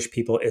many Jewish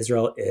people,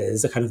 Israel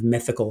is a kind of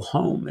mythical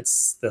home.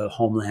 It's the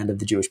homeland of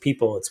the Jewish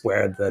people. It's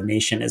where the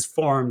nation is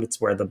formed. It's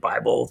where the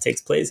Bible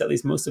takes place, at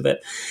least most of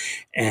it,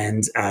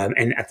 and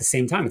at the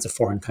same time, it's a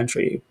foreign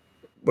country.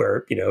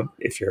 where,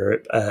 if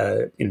you're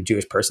a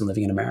Jewish person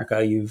living in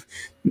America, you've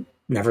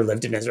never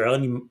lived in Israel,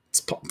 and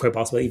it's quite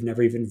possible you've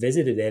never even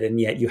visited it, and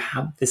yet you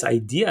have this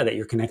idea that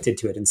you're connected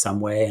to it in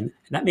some way, and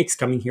that makes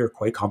coming here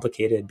quite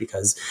complicated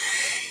because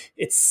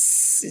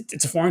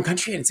it's a foreign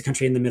country, and it's a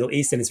country in the Middle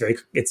East, and it's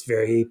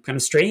very kind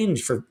of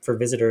strange for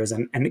visitors,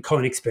 and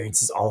Cohen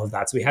experiences all of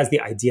that. So he has the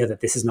idea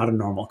that this is not a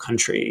normal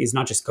country. He's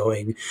not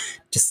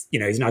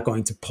he's not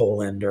going to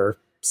Poland or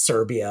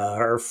Serbia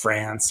or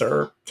France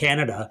or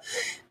Canada.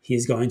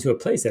 He's going to a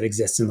place that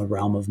exists in the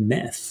realm of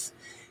myth.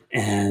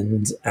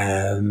 And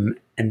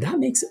that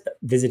makes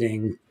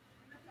visiting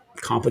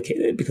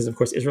complicated because, of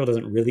course, Israel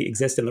doesn't really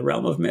exist in the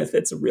realm of myth.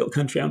 It's a real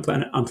country on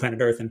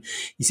planet Earth. And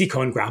you see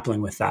Cohen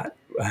grappling with that.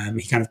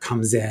 He kind of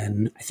comes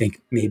in, I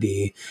think,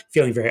 maybe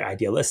feeling very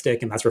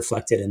idealistic, and that's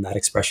reflected in that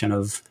expression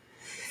of,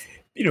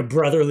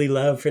 brotherly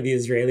love for the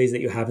Israelis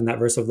that you have in that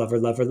verse of lover,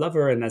 lover,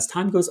 lover. And as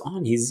time goes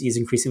on, he's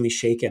increasingly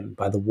shaken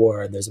by the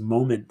war. And there's a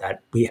moment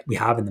that we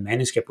have in the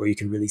manuscript where you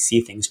can really see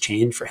things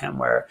change for him,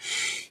 where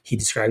he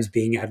describes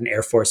being at an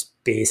Air Force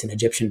base, an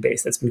Egyptian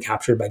base that's been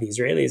captured by the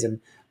Israelis, and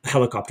a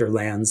helicopter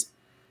lands,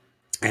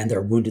 and there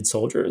are wounded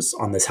soldiers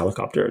on this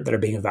helicopter that are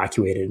being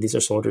evacuated. And these are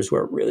soldiers who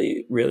are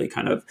really, really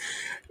kind of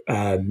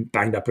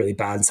banged up really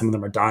bad, and some of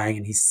them are dying.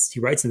 And he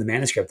writes in the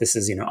manuscript, this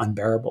is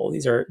unbearable.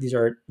 These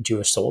are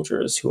Jewish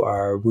soldiers who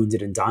are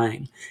wounded and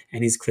dying,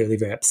 and he's clearly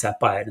very upset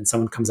by it. And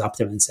someone comes up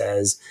to him and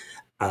says,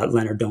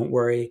 "Leonard, don't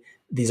worry.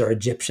 These are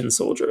Egyptian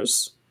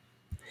soldiers,"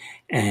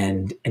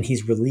 and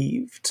he's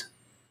relieved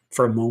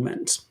for a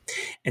moment,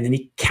 and then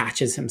he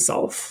catches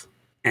himself,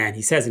 and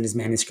he says in his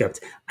manuscript,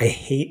 "I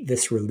hate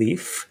this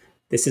relief.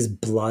 This is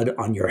blood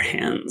on your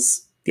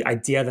hands." The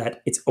idea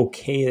that it's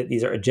okay that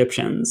these are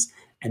Egyptians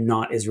and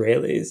not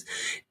Israelis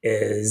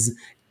is,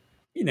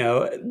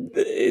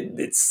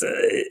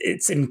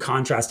 it's in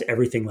contrast to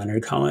everything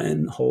Leonard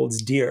Cohen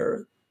holds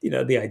dear.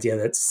 The idea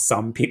that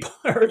some people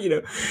are,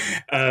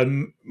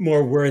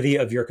 more worthy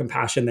of your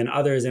compassion than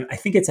others. And I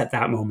think it's at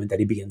that moment that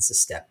he begins to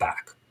step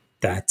back,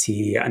 that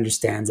he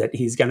understands that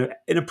he's kind of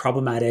in a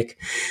problematic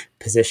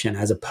position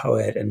as a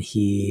poet, and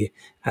he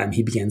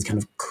begins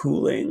kind of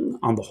cooling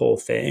on the whole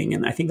thing.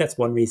 And I think that's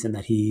one reason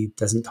that he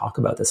doesn't talk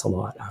about this a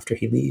lot after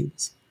he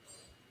leaves.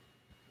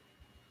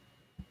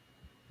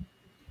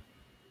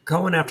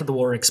 Cohen, after the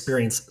war,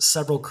 experienced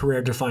several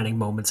career-defining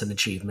moments and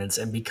achievements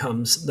and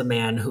becomes the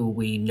man who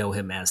we know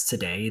him as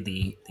today,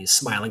 the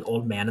smiling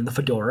old man in the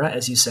fedora,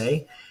 as you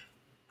say.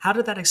 How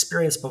did that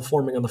experience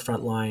performing on the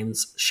front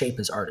lines shape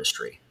his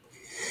artistry?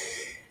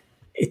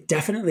 It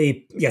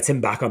definitely gets him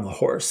back on the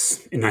horse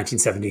in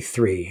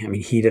 1973. I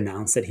mean, he'd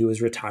announced that he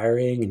was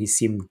retiring, and he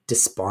seemed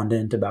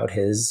despondent about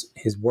his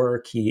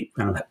work. He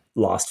kind of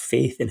lost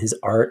faith in his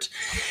art.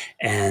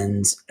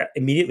 And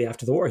immediately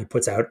after the war, he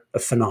puts out a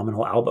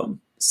phenomenal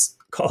album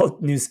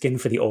called New Skin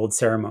for the Old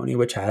Ceremony,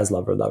 which has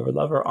Lover, Lover,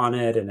 Lover on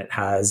it. And it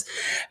has,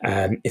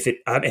 I'm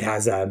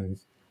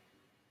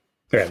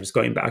just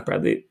going back,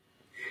 Bradley.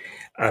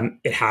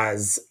 It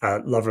has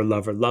Lover,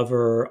 Lover,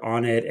 Lover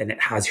on it, and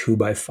it has Who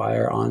by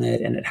Fire on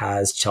it, and it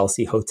has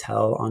Chelsea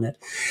Hotel on it.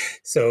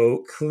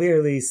 So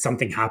clearly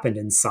something happened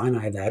in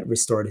Sinai that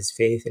restored his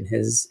faith in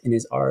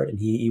his art, and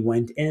he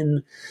went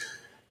in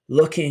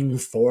looking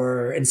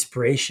for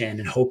inspiration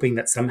and hoping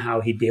that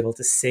somehow he'd be able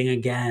to sing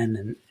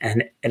again,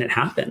 and it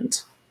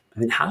happened. I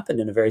mean, it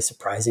happened in a very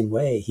surprising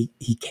way.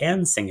 He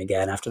can sing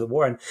again after the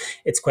war. And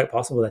it's quite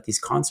possible that these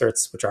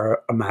concerts, which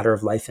are a matter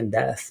of life and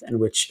death and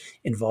which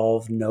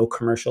involve no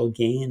commercial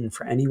gain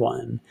for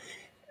anyone,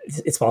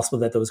 it's possible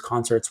that those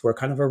concerts were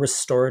kind of a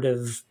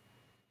restorative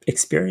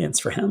experience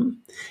for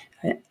him.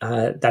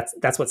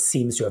 That's what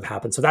seems to have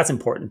happened. So that's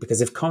important,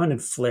 because if Cohen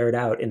had flared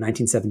out in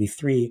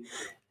 1973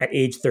 at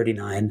age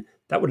 39,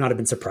 that would not have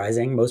been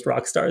surprising. Most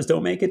rock stars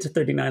don't make it to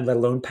 39, let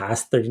alone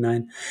past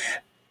 39.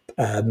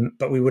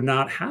 But we would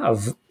not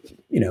have,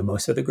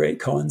 most of the great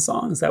Cohen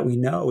songs that we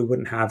know. We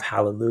wouldn't have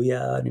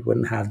Hallelujah, and we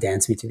wouldn't have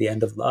Dance Me to the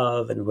End of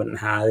Love, and we wouldn't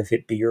have If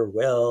It Be Your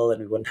Will,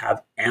 and we wouldn't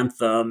have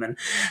Anthem, and,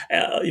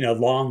 a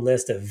long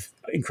list of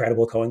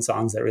incredible Cohen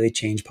songs that really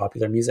changed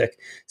popular music.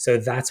 So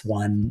that's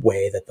one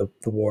way that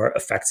the war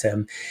affects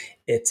him.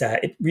 It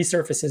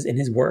resurfaces in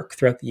his work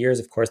throughout the years.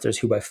 Of course, there's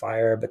Who by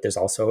Fire, but there's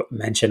also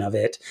mention of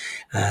it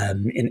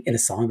in a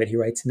song that he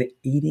writes in the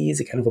 80s,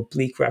 a kind of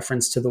oblique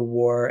reference to the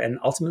war. And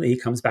ultimately, he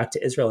comes back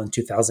to Israel in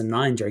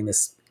 2009 during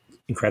this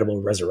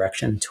incredible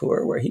resurrection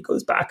tour, where he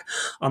goes back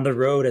on the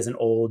road as an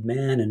old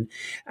man.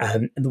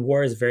 And the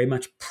war is very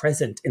much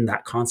present in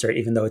that concert,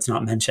 even though it's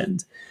not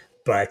mentioned.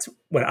 But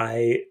when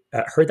I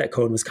heard that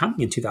Cohen was coming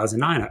in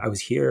 2009, I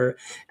was here,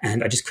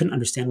 and I just couldn't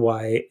understand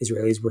why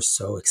Israelis were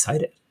so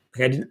excited.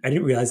 Like I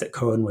didn't realize that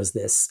Cohen was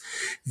this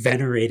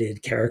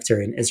venerated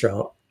character in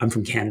Israel. I'm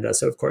from Canada,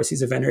 so of course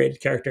he's a venerated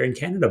character in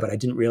Canada, but I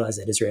didn't realize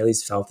that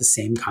Israelis felt the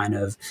same kind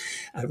of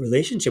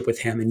relationship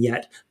with him. And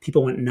yet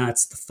people went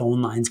nuts. The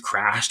phone lines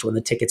crashed when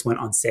the tickets went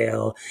on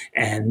sale,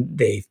 and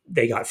they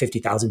got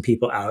 50,000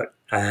 people out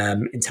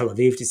in Tel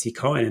Aviv to see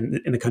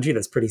Cohen in a country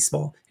that's pretty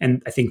small.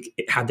 And I think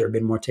had there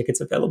been more tickets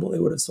available, they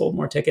would have sold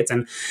more tickets.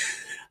 And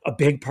a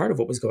big part of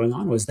what was going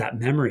on was that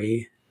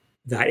memory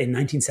that in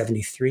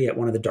 1973, at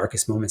one of the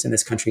darkest moments in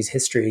this country's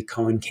history,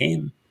 Cohen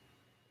came.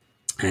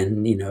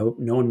 And, no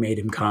one made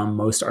him come.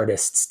 Most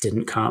artists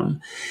didn't come.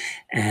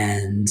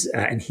 And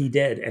he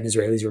did, and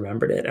Israelis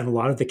remembered it. And a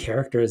lot of the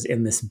characters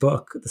in this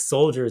book, the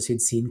soldiers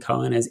who'd seen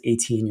Cohen as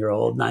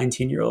 18-year-old,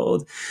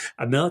 19-year-old,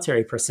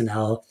 military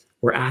personnel,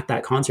 were at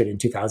that concert in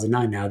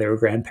 2009. Now they were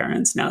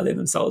grandparents. Now they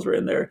themselves were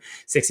in their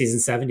 60s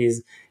and 70s.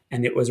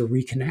 And it was a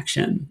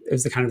reconnection. It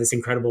was the kind of this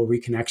incredible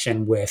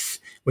reconnection with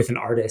an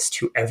artist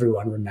who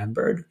everyone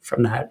remembered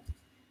from that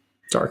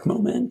dark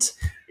moment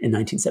in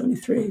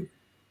 1973.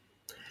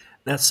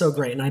 That's so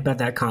great. And I bet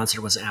that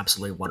concert was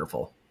absolutely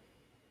wonderful.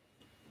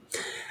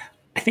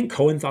 I think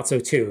Cohen thought so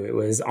too. It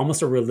was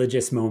almost a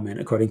religious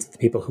moment, according to the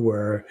people who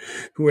were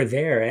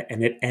there.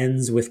 And it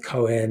ends with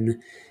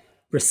Cohen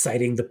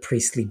reciting the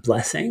priestly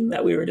blessing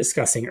that we were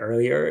discussing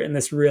earlier in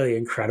this really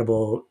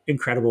incredible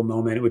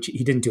moment, which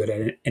he didn't do it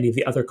at any of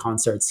the other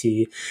concerts.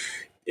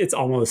 It's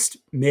almost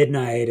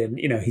midnight and,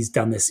 he's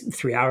done this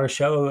 3-hour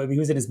show. I mean, he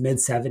was in his mid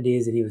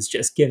 70s and he was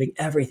just giving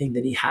everything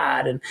that he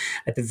had. And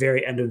at the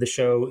very end of the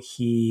show,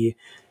 he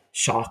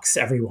shocks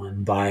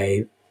everyone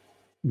by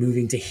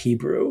moving to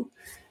Hebrew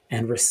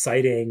and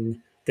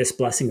reciting this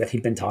blessing that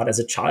he'd been taught as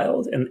a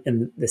child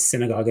in the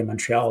synagogue in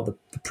Montreal,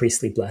 the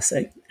priestly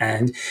blessing.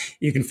 And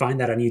you can find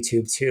that on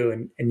YouTube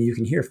too. And you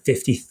can hear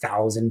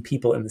 50,000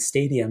 people in the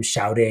stadium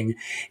shouting,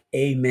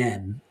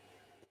 Amen.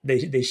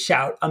 They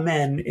shout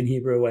Amen in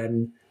Hebrew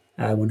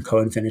when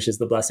Cohen finishes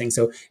the blessing.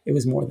 So it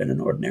was more than an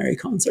ordinary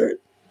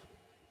concert.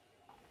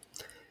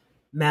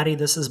 Maddie,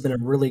 this has been a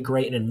really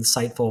great and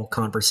insightful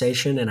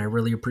conversation, and I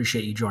really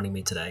appreciate you joining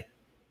me today.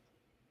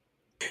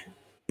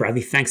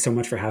 Bradley, thanks so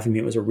much for having me.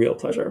 It was a real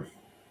pleasure.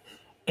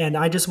 And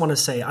I just want to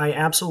say, I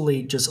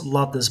absolutely just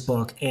love this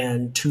book.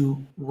 And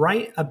to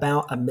write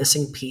about a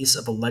missing piece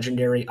of a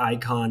legendary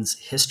icon's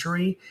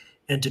history,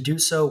 and to do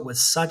so with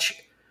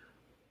such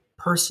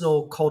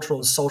personal, cultural,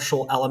 and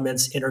social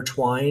elements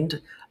intertwined,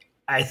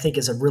 I think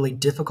is a really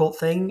difficult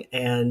thing.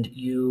 And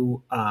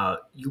you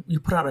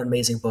put out an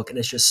amazing book, and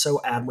it's just so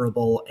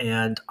admirable.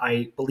 And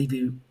I believe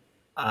you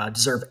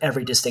deserve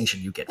every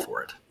distinction you get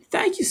for it.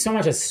 Thank you so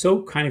much. That's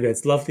so kind of you.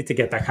 It's lovely to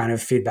get that kind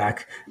of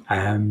feedback.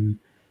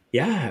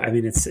 Yeah, I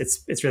mean,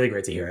 it's really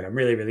great to hear it. I'm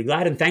really, really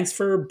glad. And thanks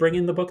for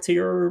bringing the book to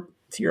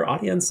your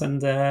audience.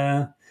 And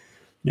I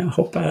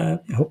hope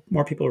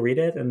more people read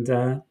it. And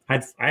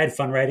I had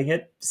fun writing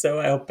it,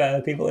 so I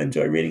hope people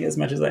enjoy reading it as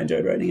much as I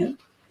enjoyed writing it.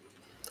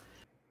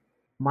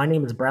 My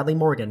name is Bradley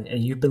Morgan,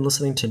 and you've been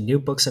listening to New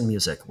Books and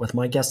Music with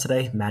my guest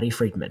today, Maddie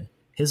Friedman.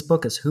 His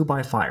book is Who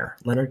by Fire?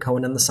 Leonard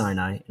Cohen and the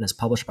Sinai, and is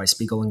published by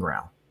Spiegel and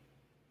Grau.